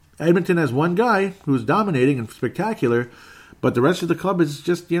 Edmonton has one guy who's dominating and spectacular, but the rest of the club is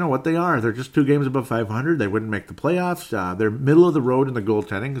just, what they are. They're just 2 games above 500. They wouldn't make the playoffs. They're middle of the road in the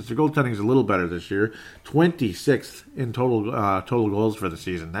goaltending, because their goaltending is a little better this year. 26th in total goals for the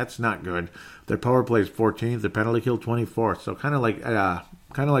season. That's not good. Their power play is 14th. Their penalty kill 24th. So kind of like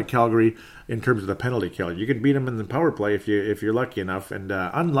Calgary in terms of the penalty kill. You can beat them in the power play if you're lucky enough. And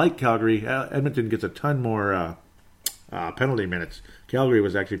unlike Calgary, Edmonton gets a ton more penalty minutes. Calgary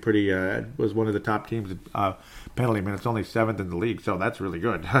was actually was one of the top teams in penalty minutes, only 7th in the league, so that's really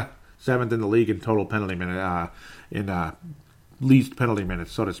good. 7th in the league in total penalty minute, least penalty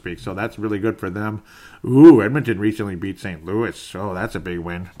minutes, so to speak, so that's really good for them. Edmonton recently beat St. Louis, so that's a big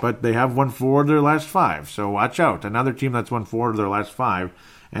win, but they have won 4 of their last 5, so watch out. Another team that's won 4 of their last 5,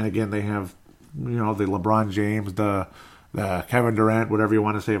 and again, they have, the LeBron James, the Kevin Durant, whatever you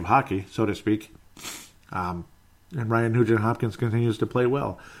want to say of hockey, so to speak. And Ryan Nugent-Hopkins continues to play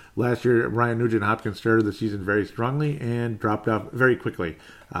well. Last year, Ryan Nugent-Hopkins started the season very strongly and dropped off very quickly.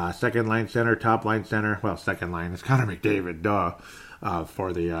 Second-line center, top-line center. Well, second-line is Connor McDavid,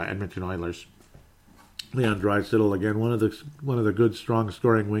 for the Edmonton Oilers. Leon Draisaitl, again, one of the good, strong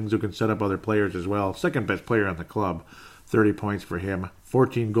scoring wings who can set up other players as well. Second-best player on the club. 30 points for him.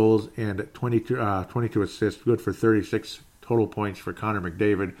 14 goals and 22 assists. Good for 36 total points for Connor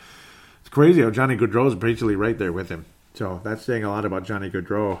McDavid. It's crazy how Johnny Gaudreau is basically right there with him. So that's saying a lot about Johnny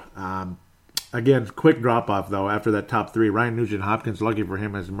Gaudreau. Again, quick drop-off, though, after that top 3. Ryan Nugent-Hopkins, lucky for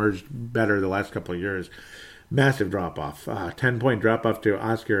him, has emerged better the last couple of years. Massive drop-off. 10-point drop-off to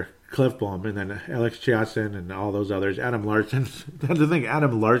Oscar Klefbom, and then Alex Chiasson and all those others. Adam Larson. To think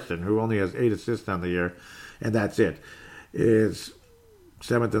Adam Larson, who only has 8 assists on the year, and that's it, is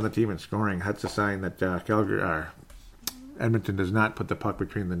 7th in the team in scoring. That's a sign that Edmonton does not put the puck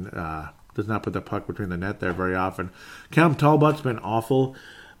between the net there very often. Cam Talbot's been awful,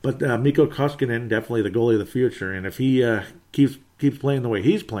 but Mikko Koskinen, definitely the goalie of the future. And if he keeps playing the way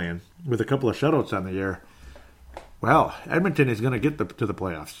he's playing, with a couple of shutouts on the year, well, Edmonton is going to get to the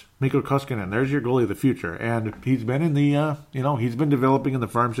playoffs. Mikko Koskinen, there's your goalie of the future. And he's been in the, he's been developing in the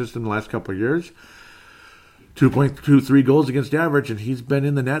farm system the last couple of years. 2.23 goals against average, and he's been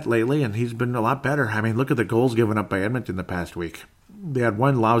in the net lately, and he's been a lot better. I mean, look at the goals given up by Edmonton the past week. They had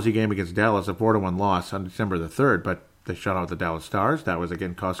one lousy game against Dallas, a 4-1 loss on December the 3rd, but they shut out the Dallas Stars. That was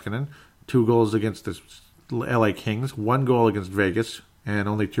again Koskinen. 2 goals against the LA Kings, 1 goal against Vegas, and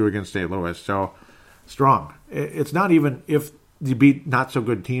only 2 against St. Louis. So, strong. It's not even if you beat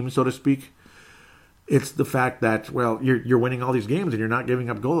not-so-good teams, so to speak. It's the fact that, well, you're winning all these games and you're not giving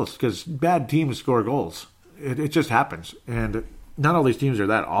up goals because bad teams score goals. It just happens. And not all these teams are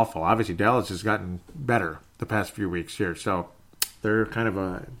that awful. Obviously, Dallas has gotten better the past few weeks here. So they're kind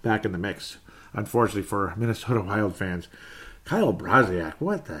of back in the mix, unfortunately, for Minnesota Wild fans. Kyle Brodziak,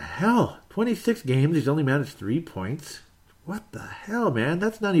 what the hell? 26 games, he's only managed 3 points. What the hell, man?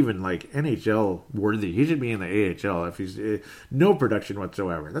 That's not even like NHL worthy. He should be in the AHL if he's no production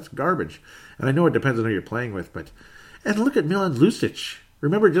whatsoever. That's garbage. And I know it depends on who you're playing with, but... And look at Milan Lucic.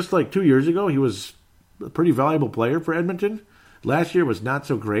 Remember just like 2 years ago, he was a pretty valuable player for Edmonton. Last year was not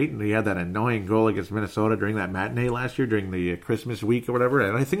so great, and he had that annoying goal against Minnesota during that matinee last year, during the Christmas week or whatever.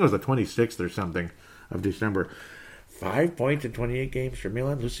 And I think it was the 26th or something of December. 5 points in 28 games for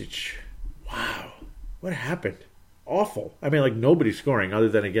Milan Lucic. Wow. What happened? Awful. I mean, like, nobody's scoring other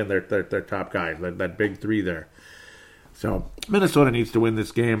than, again, their top guy, that big 3 there. So, Minnesota needs to win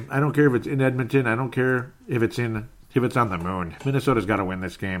this game. I don't care if it's in Edmonton. I don't care if it's on the moon. Minnesota's got to win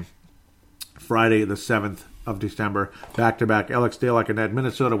this game. Friday, the 7th of December, back-to-back. Alex Stalock and net.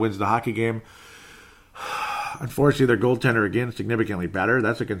 Minnesota wins the hockey game. Unfortunately, their goaltender, again, significantly better.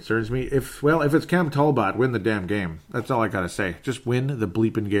 That's what concerns me. If it's Cam Talbot, win the damn game. That's all I got to say. Just win the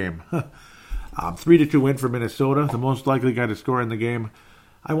bleeping game. 3-2 win for Minnesota, the most likely guy to score in the game.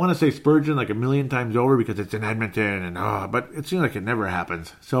 I want to say Spurgeon like a million times over because it's in Edmonton, but it seems like it never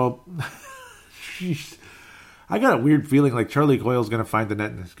happens. So, I got a weird feeling like Charlie Coyle's going to find the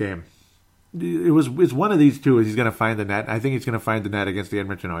net in this game. It's one of these two. He's going to find the net. I think he's going to find the net against the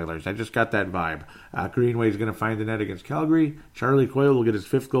Edmonton Oilers. I just got that vibe. Greenway's going to find the net against Calgary. Charlie Coyle will get his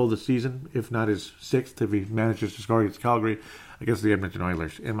 5th goal of the season, if not his 6th, if he manages to score against Calgary, against the Edmonton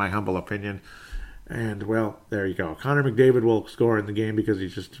Oilers, in my humble opinion. And, well, there you go. Connor McDavid will score in the game because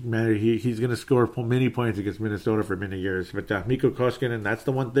he's going to score many points against Minnesota for many years. But Mikko Koskinen, that's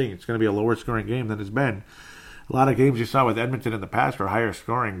the one thing. It's going to be a lower scoring game than it's been. A lot of games you saw with Edmonton in the past were higher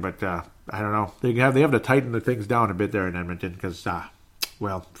scoring, but I don't know. They have to tighten the things down a bit there in Edmonton because,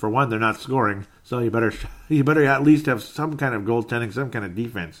 for one, they're not scoring, so you better at least have some kind of goaltending, some kind of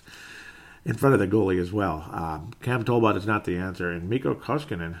defense in front of the goalie as well. Cam Talbot is not the answer, and Mikko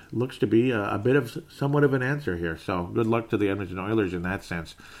Koskinen looks to be somewhat of an answer here. So good luck to the Edmonton Oilers in that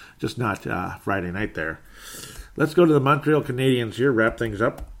sense, just not Friday night there. Let's go to the Montreal Canadiens here, wrap things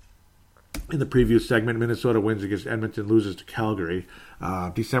up. In the preview segment, Minnesota wins against Edmonton, loses to Calgary.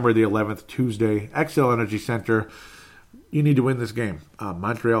 December the 11th, Tuesday, XL Energy Center. You need to win this game.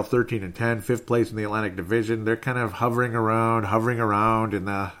 Montreal 13-10, 5th place in the Atlantic Division. They're kind of hovering around in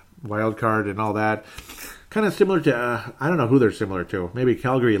the wild card and all that. Kind of similar to, I don't know who they're similar to. Maybe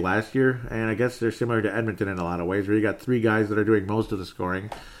Calgary last year, and I guess they're similar to Edmonton in a lot of ways, where you got 3 guys that are doing most of the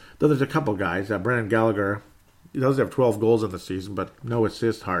scoring. Though there's a couple guys. Brendan Gallagher, he does have 12 goals in the season, but no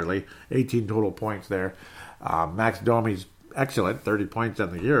assists hardly. 18 total points there. Max Domi's excellent, 30 points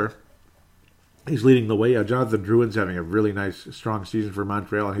on the year. He's leading the way. Jonathan Drouin's having a really nice, strong season for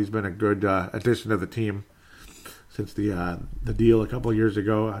Montreal, and he's been a good addition to the team since the deal a couple of years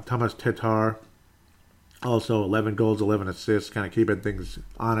ago. Thomas Tatar, also 11 goals, 11 assists, kind of keeping things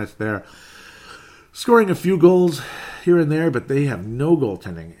honest there. Scoring a few goals here and there, but they have no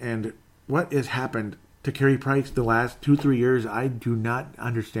goaltending. And what has happened to Carey Price the last 2-3 years, I do not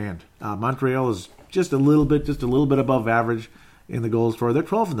understand. Montreal is just a little bit above average in the goals for. They're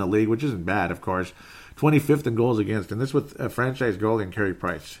 12th in the league, which isn't bad, of course. 25th in goals against, and this with a franchise goalie in Carey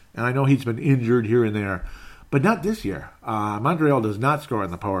Price. And I know he's been injured here and there, but not this year. Montreal does not score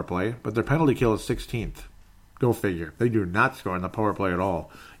in the power play, but their penalty kill is 16th. Go figure. They do not score in the power play at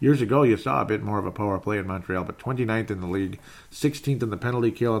all. Years ago, you saw a bit more of a power play in Montreal, but 29th in the league, 16th in the penalty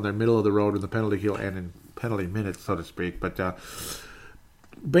kill, and they're middle of the road in the penalty kill and in penalty minutes, so to speak. But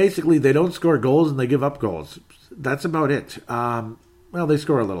basically, they don't score goals and they give up goals. That's about it. Well, they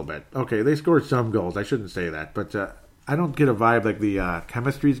score a little bit. Okay, they scored some goals. I shouldn't say that, but I don't get a vibe like the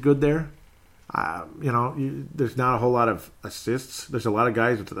chemistry's good there. There's not a whole lot of assists. There's a lot of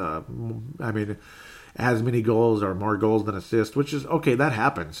guys with, as many goals or more goals than assists, which is, okay, that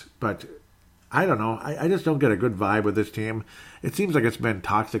happens. But I don't know. I just don't get a good vibe with this team. It seems like it's been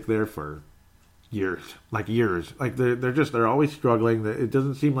toxic there for years. Like they're always struggling. It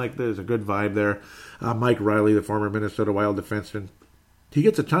doesn't seem like there's a good vibe there. Mike Riley, the former Minnesota Wild defenseman, he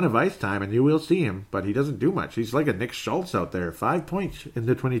gets a ton of ice time, and you will see him, but he doesn't do much. He's like a Nick Schultz out there. 5 points in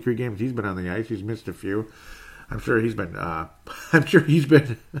the 23 games he's been on the ice. He's missed a few. I'm sure he's been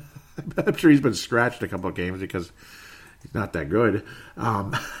scratched a couple of games because he's not that good.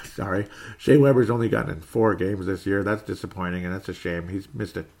 Sorry. Shea Weber's only gotten in 4 games this year. That's disappointing, and that's a shame. He's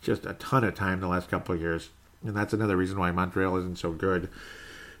missed just a ton of time the last couple of years, and that's another reason why Montreal isn't so good.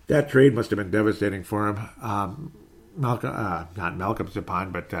 That trade must have been devastating for him. Not Malcolm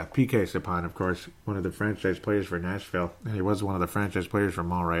Sapon, but PK Sapon, of course, one of the franchise players for Nashville, and he was one of the franchise players for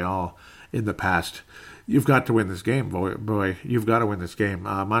Montreal in the past. You've got to win this game, boy. You've got to win this game.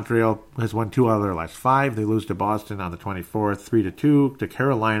 Montreal has won 2 out of their last 5. They lose to Boston on the 24th, 3-2, to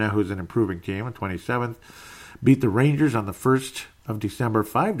Carolina, who's an improving team, on 27th. Beat the Rangers on the 1st of December,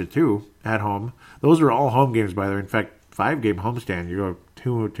 5-2 at home. Those are all home games, by the way. In fact, 5-game homestand. You go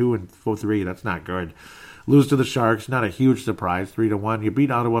 2-3. That's not good. Lose to the Sharks, not a huge surprise, 3-1. You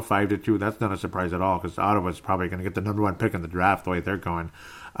beat Ottawa 5-2. That's not a surprise at all because Ottawa's probably going to get the number 1 pick in the draft the way they're going.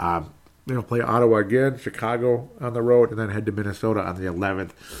 They'll play Ottawa again, Chicago on the road, and then head to Minnesota on the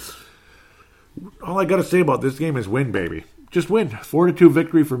 11th. All I got to say about this game is win, baby. Just win. 4-2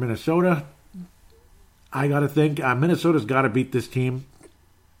 victory for Minnesota. I got to think Minnesota's got to beat this team.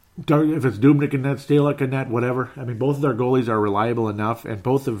 If it's Dubnyk in net, Stalock in net, whatever. I mean, both of their goalies are reliable enough, and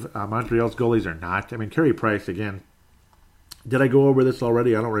both of Montreal's goalies are not. I mean, Carey Price, again, did I go over this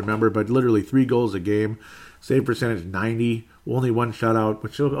already? I don't remember, but literally 3 goals a game. Save percentage 90, only 1 shutout,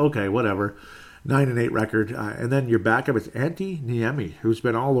 which, okay, whatever. 9-8 record. And then your backup is Antti Niemi, who's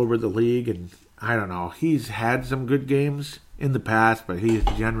been all over the league, and I don't know. He's had some good games in the past, but he's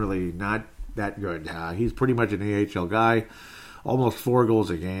generally not that good. He's pretty much an AHL guy. Almost 4 goals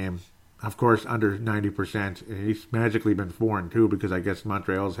a game. Of course, under 90%. He's magically been 4-2 because I guess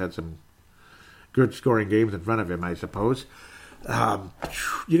Montreal's had some good scoring games in front of him, I suppose.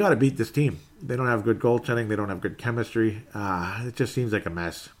 You got to beat this team. They don't have good goaltending. They don't have good chemistry. It just seems like a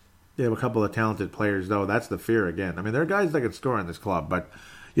mess. They have a couple of talented players, though. That's the fear again. I mean, there are guys that can score in this club, but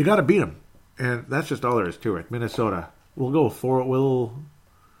you got to beat them. And that's just all there is to it. Minnesota. Let's go with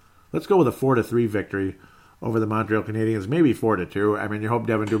a 4-3 victory over the Montreal Canadiens, maybe 4-2. I mean, you hope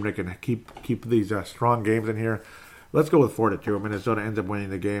Devin Dubnyk can keep these strong games in here. Let's go with 4-2. Minnesota ends up winning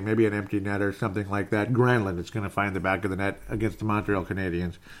the game, maybe an empty net or something like that. Granlund is going to find the back of the net against the Montreal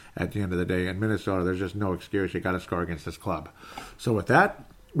Canadiens at the end of the day. In Minnesota, there's just no excuse. You got to score against this club. So with that,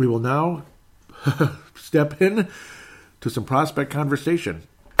 we will now step in to some prospect conversation.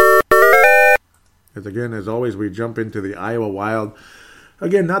 As always, we jump into the Iowa Wild.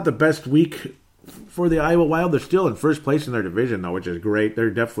 Again, not the best week for the Iowa Wild. They're still in first place in their division, though, which is great.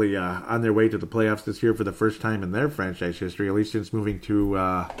 They're definitely on their way to the playoffs this year for the first time in their franchise history, at least since moving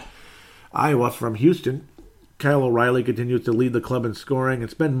to Iowa from Houston. Kyle O'Reilly continues to lead the club in scoring.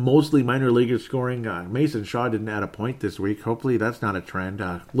 It's been mostly minor leaguer scoring. Mason Shaw didn't add a point this week. Hopefully that's not a trend.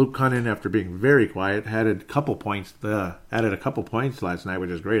 Luke Cunnin, after being very quiet, added a couple points last night,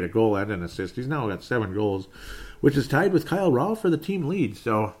 which is great. A goal and an assist. He's now got 7 goals, which is tied with Kyle Rau for the team lead.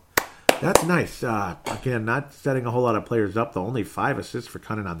 So that's nice. Again, not setting a whole lot of players up, though. Only 5 assists for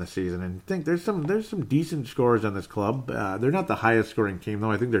Cunnin on the season. And I think there's some decent scorers on this club. They're not the highest scoring team, though.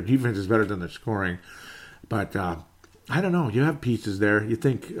 I think their defense is better than their scoring. But I don't know. You have pieces there. You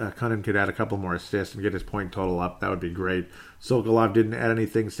think Cunnin could add a couple more assists and get his point total up. That would be great. Sokolov didn't add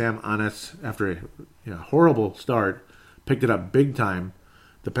anything. Sam Anas, after a horrible start, picked it up big time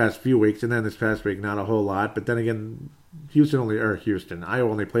the past few weeks. And then this past week, not a whole lot. But then again, Iowa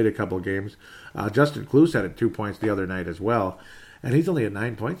only played a couple of games. Justin Kluse had 2 points the other night as well. And he's only at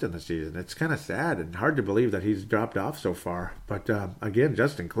 9 points in the season. It's kind of sad and hard to believe that he's dropped off so far. But again,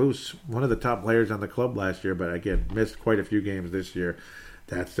 Justin Kluse, one of the top players on the club last year, but again, missed quite a few games this year.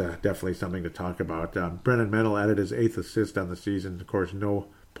 That's definitely something to talk about. Brennan Menell added his 8th assist on the season. Of course, no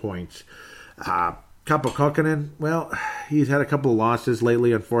points. Kaapo Kähkönen, well, he's had a couple of losses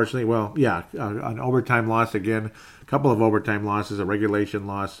lately, unfortunately. Well, yeah, an overtime loss again. A couple of overtime losses, a regulation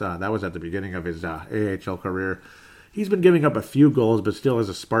loss. That was at the beginning of his AHL career. He's been giving up a few goals, but still has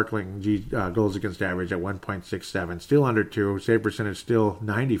a sparkling goals against average at 1.67. Still under 2. Save percentage still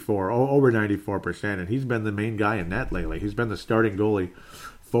over 94%. And he's been the main guy in net lately. He's been the starting goalie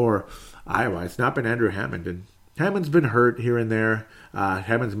for Iowa. It's not been Andrew Hammond. And Hammond's been hurt here and there.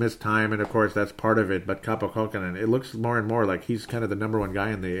 Hammond's missed time, and of course that's part of it. But Kaapo Kähkönen, it looks more and more like he's kind of the number 1 guy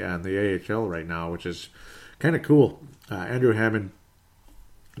in the AHL right now, which is kind of cool. Andrew Hammond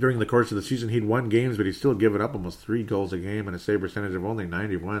during the course of the season, he'd won games, but he's still given up almost 3 goals a game and a save percentage of only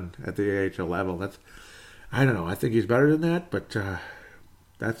 91 at the AHL level. That's, I don't know. I think he's better than that, but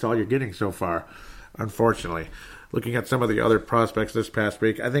that's all you're getting so far, unfortunately. Looking at some of the other prospects this past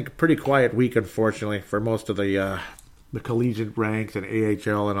week, I think a pretty quiet week, unfortunately, for most of the collegiate ranks and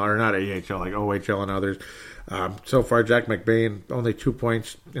AHL or not AHL, like OHL and others. So far, Jack McBain, only 2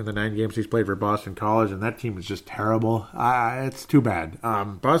 points in the 9 games he's played for Boston College, and that team is just terrible. It's too bad.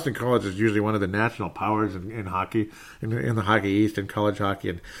 Boston College is usually one of the national powers in hockey, in the Hockey East and college hockey,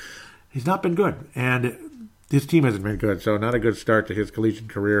 and he's not been good. And his team hasn't been good, so not a good start to his collegiate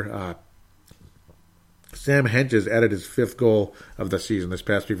career. Sam Hentges added his 5th goal of the season this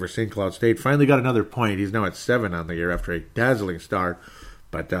past week for St. Cloud State. Finally got another point. He's now at 7 on the year after a dazzling start.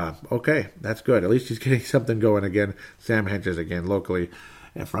 But, okay, that's good. At least he's getting something going again. Sam Hentges again, locally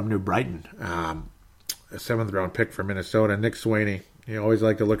from New Brighton. A 7th-round pick for Minnesota. Nick Swaney, you always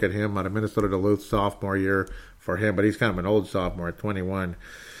like to look at him on a Minnesota Duluth sophomore year for him, but he's kind of an old sophomore at 21.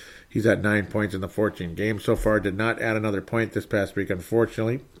 He's at 9 points in the 14 games so far. Did not add another point this past week,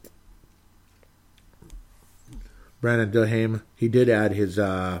 unfortunately. Brandon Duhaime, he did add his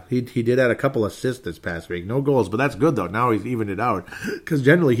he did add a couple assists this past week. No goals, but that's good though. Now he's evened it out because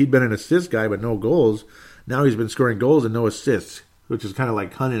generally he'd been an assist guy, but no goals. Now he's been scoring goals and no assists, which is kind of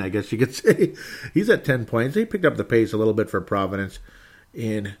like Cunning, I guess you could say. He's at 10 points. He picked up the pace a little bit for Providence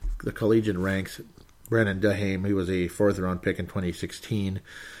in the collegiate ranks. Brandon Duhaime, he was a 4th-round pick in 2016.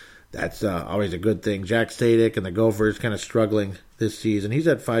 That's always a good thing. Jack Stadick and the Gophers kind of struggling this season. He's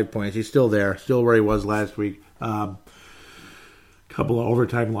at 5 points. He's still there, still where he was last week. Couple of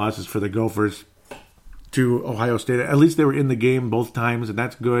overtime losses for the Gophers to Ohio State. At least they were in the game both times, and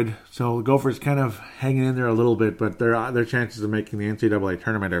that's good. So the Gophers kind of hanging in there a little bit, but their chances of making the NCAA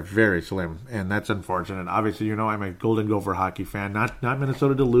tournament are very slim, and that's unfortunate. Obviously, you know I'm a Golden Gopher hockey fan, not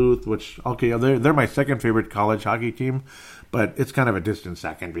Minnesota Duluth, which, okay, they're my second favorite college hockey team, but it's kind of a distant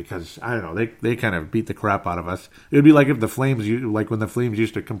second because, I don't know, they kind of beat the crap out of us. It would be like if the Flames, like when the Flames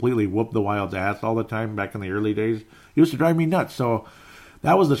used to completely whoop the Wild's ass all the time back in the early days. It used to drive me nuts, so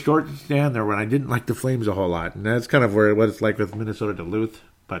that was the short stand there when I didn't like the Flames a whole lot. And that's kind of what it's like with Minnesota Duluth.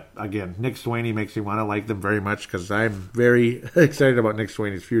 But again, Nick Swaney makes me want to like them very much because I'm very excited about Nick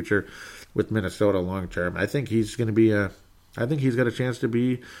Swaney's future with Minnesota long term. I think he's going to be I think he's got a chance to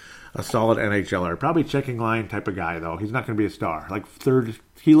be a solid NHLer. Probably checking line type of guy, though. He's not going to be a star.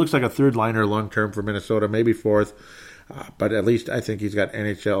 He looks like a 3rd liner long term for Minnesota, maybe 4th. But at least I think he's got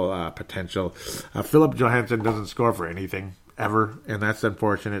NHL potential. Philip Johansson doesn't score for anything ever, and that's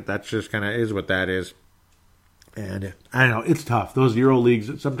unfortunate. That just kind of is what that is. And I don't know, it's tough. Those Euro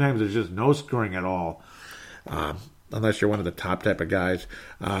leagues, sometimes there's just no scoring at all, unless you're one of the top type of guys.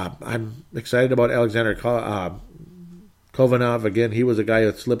 I'm excited about Alexander Kovanov. Again, he was a guy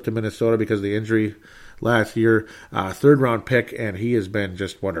that slipped to Minnesota because of the injury last year. 3rd-round pick, and he has been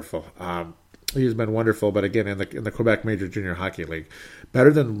just wonderful. He has been wonderful, but again, in the Quebec Major Junior Hockey League,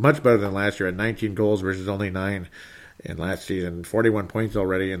 much better than last year at 19 goals versus only 9 in last season. 41 points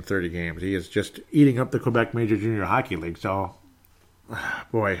already in 30 games. He is just eating up the Quebec Major Junior Hockey League. So,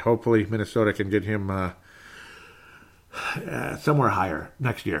 boy, hopefully Minnesota can get him somewhere higher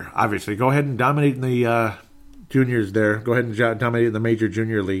next year. Obviously, go ahead and dominate in the juniors there. Go ahead and dominate in the Major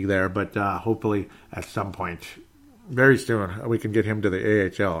Junior League there. But hopefully, at some point, very soon, we can get him to the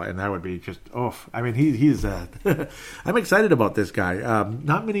AHL, and that would be just, I mean, he's I'm excited about this guy.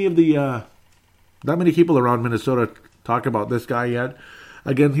 Not many people around Minnesota talk about this guy yet.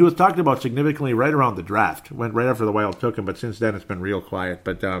 Again, he was talked about significantly right around the draft, went right after the Wild took him, but since then it's been real quiet.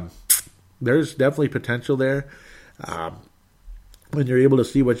 But there's definitely potential there. When you're able to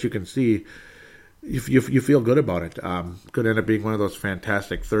see what you can see, you feel good about it. Could end up being one of those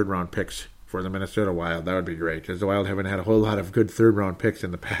fantastic 3rd-round picks for the Minnesota Wild. That would be great, because the Wild haven't had a whole lot of good 3rd-round picks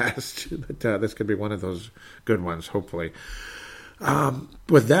in the past. But this could be one of those good ones, hopefully.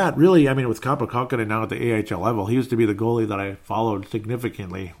 With that, really, I mean, with Kaapo Kähkönen now at the AHL level, he used to be the goalie that I followed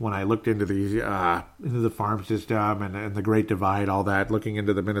significantly when I looked into the farm system and the Great Divide, all that, looking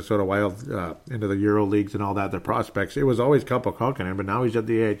into the Minnesota Wild, into the Euro Leagues and all that, their prospects. It was always Kaapo Kähkönen, but now he's at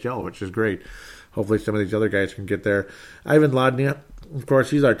the AHL, which is great. Hopefully some of these other guys can get there. Ivan Ladnia, of course,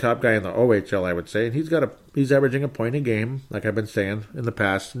 he's our top guy in the OHL, I would say, and he's averaging a point a game, like I've been saying in the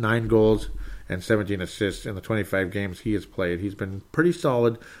past, 9 goals and 17 assists in the 25 games he has played. He's been pretty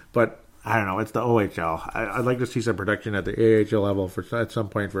solid, but I don't know, it's the OHL. I'd like to see some production at the AHL level at some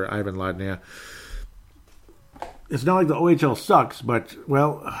point for Ivan Ladnia. It's not like the OHL sucks, but,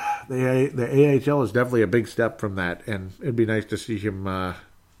 well, the AHL is definitely a big step from that, and it'd be nice to see him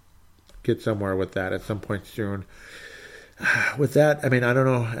get somewhere with that at some point soon. with that, I mean, I don't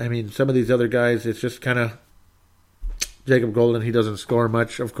know. I mean, some of these other guys, it's just kind of Jacob Golden. He doesn't score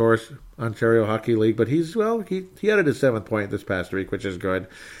much, of course, Ontario Hockey League, but he added his 7th point this past week, which is good.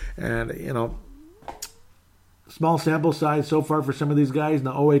 And, small sample size so far for some of these guys in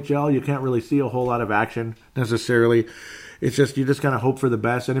the OHL. You can't really see a whole lot of action necessarily. It's just, you just kind of hope for the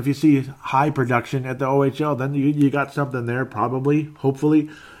best. And if you see high production at the OHL, then you got something there, probably, hopefully.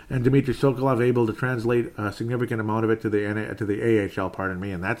 And Dmitry Sokolov able to translate a significant amount of it to the AHL, pardon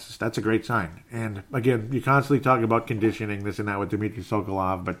me, and that's a great sign. And again, you constantly talk about conditioning, this and that with Dmitry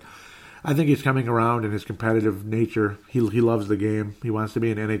Sokolov, but I think he's coming around in his competitive nature. He loves the game. He wants to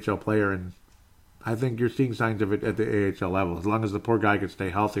be an NHL player, and I think you're seeing signs of it at the AHL level. As long as the poor guy can stay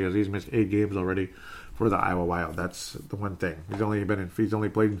healthy, as he's missed 8 games already for the Iowa Wild. That's the one thing. He's only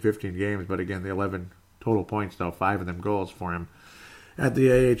played in 15 games, but again, the 11 total points, though, 5 of them goals for him at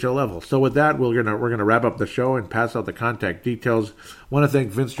the AHL level. So with that, we're gonna wrap up the show and pass out the contact details. Want to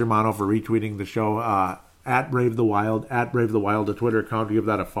thank Vince Germano for retweeting the show at Brave the Wild, the Twitter account. Give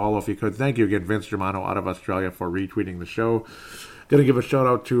that a follow if you could. Thank you again, Vince Germano out of Australia, for retweeting the show. Going to give a shout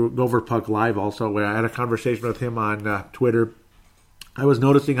out to Gopher Puck Live also. I had a conversation with him on Twitter. I was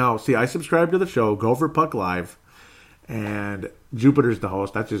noticing I subscribe to the show, Gopher Puck Live, and Jupiter's the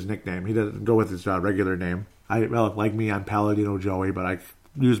host. That's his nickname. He doesn't go with his regular name. Like me, I'm Paladino Joey, but I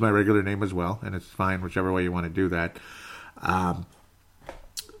use my regular name as well, and it's fine whichever way you want to do that.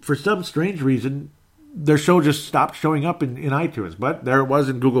 For some strange reason, their show just stopped showing up in iTunes, but there it was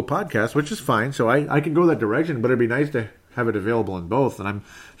in Google Podcasts, which is fine, so I can go that direction, but it'd be nice to have it available in both, and I'm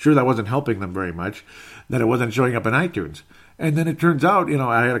sure that wasn't helping them very much, that it wasn't showing up in iTunes. And then it turns out,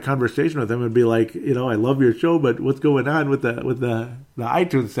 I had a conversation with him and be like, I love your show, but what's going on with the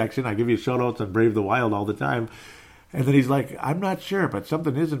iTunes section? I give you shout outs on Brave the Wild all the time. And then he's like, I'm not sure, but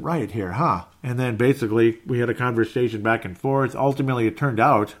something isn't right here, huh? And then basically we had a conversation back and forth. Ultimately, it turned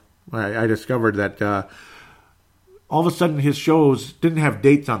out, I discovered that all of a sudden his shows didn't have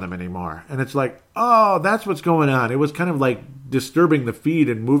dates on them anymore. And it's like, oh, that's what's going on. It was kind of like disturbing the feed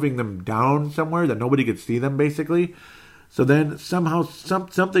and moving them down somewhere that nobody could see them, basically. So then somehow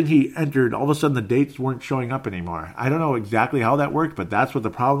something he entered, all of a sudden the dates weren't showing up anymore. I don't know exactly how that worked, but that's what the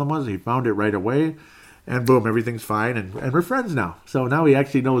problem was. He found it right away, and boom, everything's fine, and we're friends now. So now he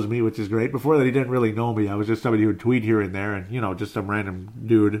actually knows me, which is great. Before that, he didn't really know me. I was just somebody who would tweet here and there, and, just some random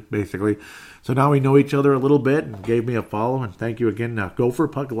dude, basically. So now we know each other a little bit, and gave me a follow, and thank you again, Gopher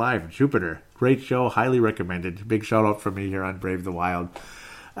Puck Live, Jupiter. Great show, highly recommended. Big shout out from me here on Brave the Wild.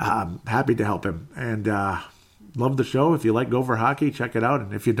 Happy to help him, and love the show. If you like Gopher hockey, check it out.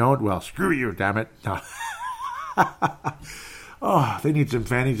 And if you don't, well, screw you, damn it. No. Oh, they need some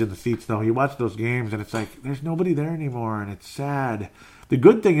fannies in the seats, though. You watch those games, and it's like, there's nobody there anymore, and it's sad. The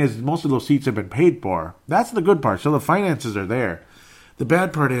good thing is most of those seats have been paid for. That's the good part. So the finances are there. The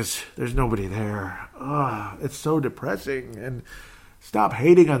bad part is there's nobody there. Oh, it's so depressing. And stop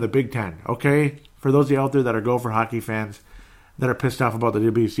hating on the Big Ten, okay? For those of you out there that are Gopher hockey fans that are pissed off about the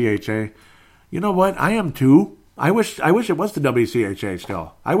WCHA, you know what? I am too. I wish it was the WCHA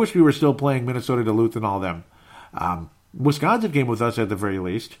still. I wish we were still playing Minnesota, Duluth, and all them. Wisconsin came with us at the very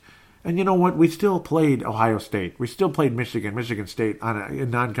least. And you know what? We still played Ohio State. We still played Michigan State in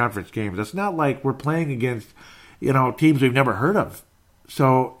non-conference games. It's not like we're playing against, teams we've never heard of.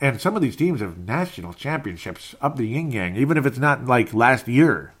 So, and some of these teams have national championships up the yin-yang, even if it's not like last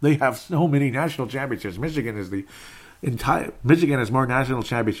year. They have so many national championships. Michigan has more national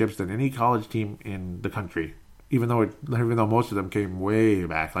championships than any college team in the country. Even though most of them came way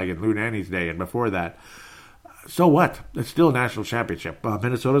back, like in Lou Nanny's day and before that. So what? It's still a national championship.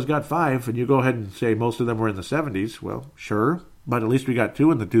 Minnesota's got 5, and you go ahead and say most of them were in the 70s. Well, sure, but at least we got 2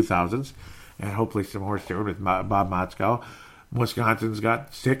 in the 2000s, and hopefully some more soon with Bob Motzko. Wisconsin's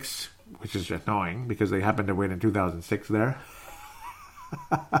got 6, which is annoying because they happened to win in 2006 there.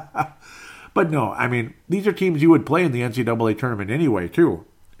 But no, I mean, these are teams you would play in the NCAA tournament anyway, too.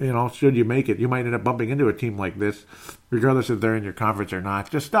 Should you make it, you might end up bumping into a team like this, regardless if they're in your conference or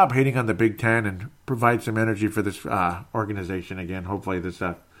not. Just stop hating on the Big Ten and provide some energy for this organization again. Hopefully this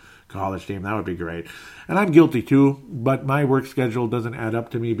college team, that would be great. And I'm guilty too, but my work schedule doesn't add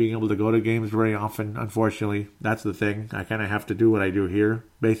up to me being able to go to games very often, unfortunately. That's the thing. I kind of have to do what I do here,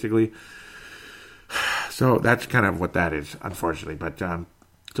 basically. So that's kind of what that is, unfortunately. But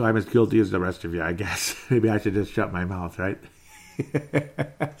so I'm as guilty as the rest of you, I guess. Maybe I should just shut my mouth, right?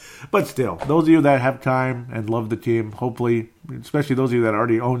 But still, those of you that have time and love the team, hopefully, especially those of you that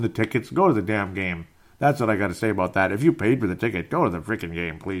already own the tickets, go to the damn game. That's what I got to say about that. If you paid for the ticket, go to the freaking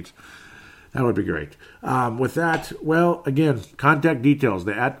game, please. That would be great. With that, well, again, contact details.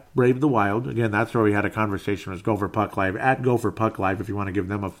 The at Brave the Wild. Again, that's where we had a conversation. Was Gopher Puck Live. At Gopher Puck Live if you want to give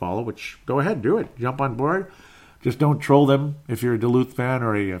them a follow, which go ahead, do it. Jump on board. Just don't troll them if you're a Duluth fan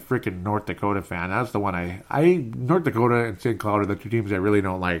or a freaking North Dakota fan. That's the one North Dakota and St. Cloud are the two teams I really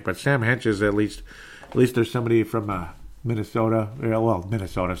don't like. But Sam Hench is at least there's somebody from Minnesota. Well,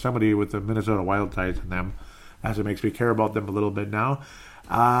 Minnesota. Somebody with the Minnesota Wild ties in them. As it makes me care about them a little bit now.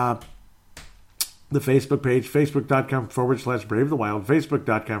 The Facebook page, facebook.com/Brave the Wild,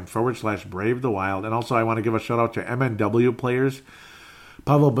 facebook.com/Brave the Wild. And also I want to give a shout out to MNW players,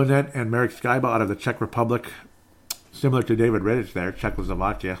 Pavel Burnett and Marek Skyba out of the Czech Republic. Similar to David Rittich there,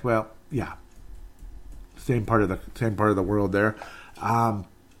 Czechoslovakia. Well, yeah. Same part of the world there.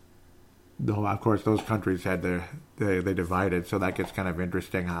 Though, of course, those countries had they divided, so that gets kind of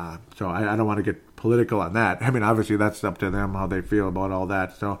interesting. So I don't want to get political on that. I mean, obviously, that's up to them, how they feel about all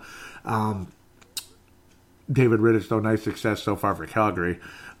that. So, David Rittich, though, nice success so far for Calgary.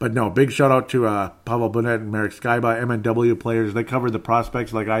 But no, big shout-out to Pavel Burnett and Marek Skyba, MNW players. They cover the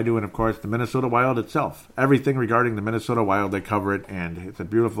prospects like I do, and, of course, the Minnesota Wild itself. Everything regarding the Minnesota Wild, they cover it, and it's a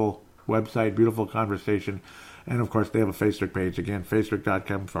beautiful website, beautiful conversation. And, of course, they have a Facebook page. Again,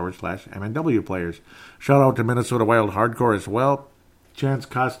 facebook.com/MNW players. Shout out to Minnesota Wild Hardcore as well. Chance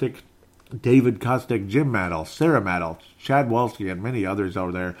Kostick, David Kostick, Jim Maddell, Sarah Maddell, Chad Walski, and many others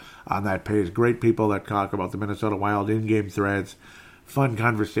out there on that page. Great people that talk about the Minnesota Wild in-game threads. Fun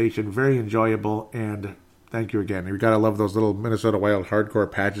conversation, very enjoyable, and thank you again. You got to love those little Minnesota Wild Hardcore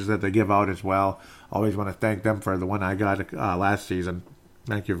patches that they give out as well. Always want to thank them for the one I got last season.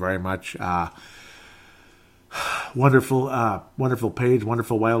 Thank you very much. Wonderful page,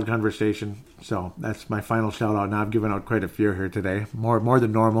 wonderful Wild conversation. So that's my final shout out. Now I've given out quite a few here today, more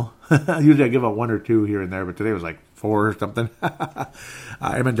than normal. Usually I give out one or two here and there, but today was like 4 or something.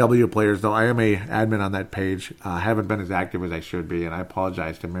 MNW players, though, I am a admin on that page. I haven't been as active as I should be, and I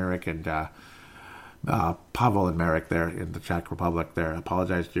apologize to Marek and Pavel and Marek there in the Czech Republic. There, I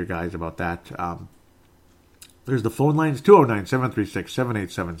apologize to you guys about that. There's the phone lines,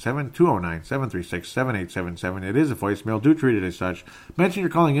 209-736-7877, 209-736-7877. It is a voicemail. Do treat it as such. Mention you're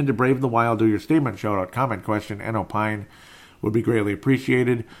calling in to Brave the Wild. Do your statement, shout-out, comment, question, and opine. Would be greatly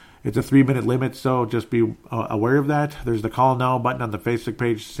appreciated. It's a 3-minute limit, so just be aware of that. There's the Call Now button on the Facebook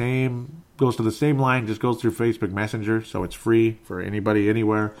page. Goes to the same line, just goes through Facebook Messenger, so it's free for anybody,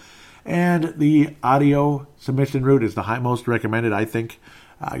 anywhere. And the audio submission route is the most recommended, I think.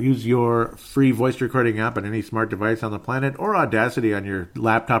 Use your free voice recording app on any smart device on the planet, or Audacity on your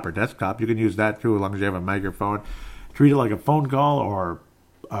laptop or desktop. You can use that too, as long as you have a microphone. Treat it like a phone call or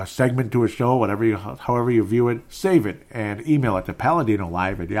a segment to a show, however you view it. Save it and email it to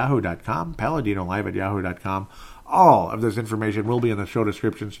paladinolive@yahoo.com, paladinolive@yahoo.com. All of this information will be in the show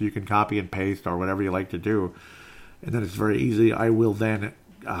description, so you can copy and paste or whatever you like to do. And then it's very easy. I will then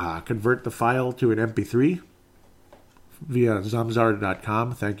convert the file to an MP3 via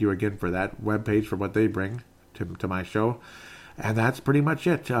Zamzar.com. Thank you again for that webpage, for what they bring to my show. And that's pretty much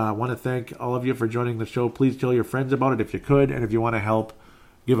it. I want to thank all of you for joining the show. Please tell your friends about it if you could. And if you want to help,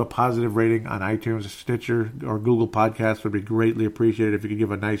 give a positive rating on iTunes, Stitcher, or Google Podcasts would be greatly appreciated. If you could give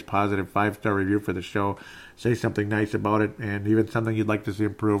a nice, positive 5-star review for the show, say something nice about it, and even something you'd like to see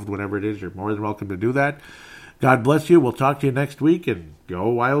improved, whatever it is, you're more than welcome to do that. God bless you. We'll talk to you next week, and go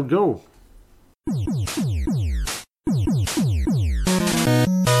Wild, go.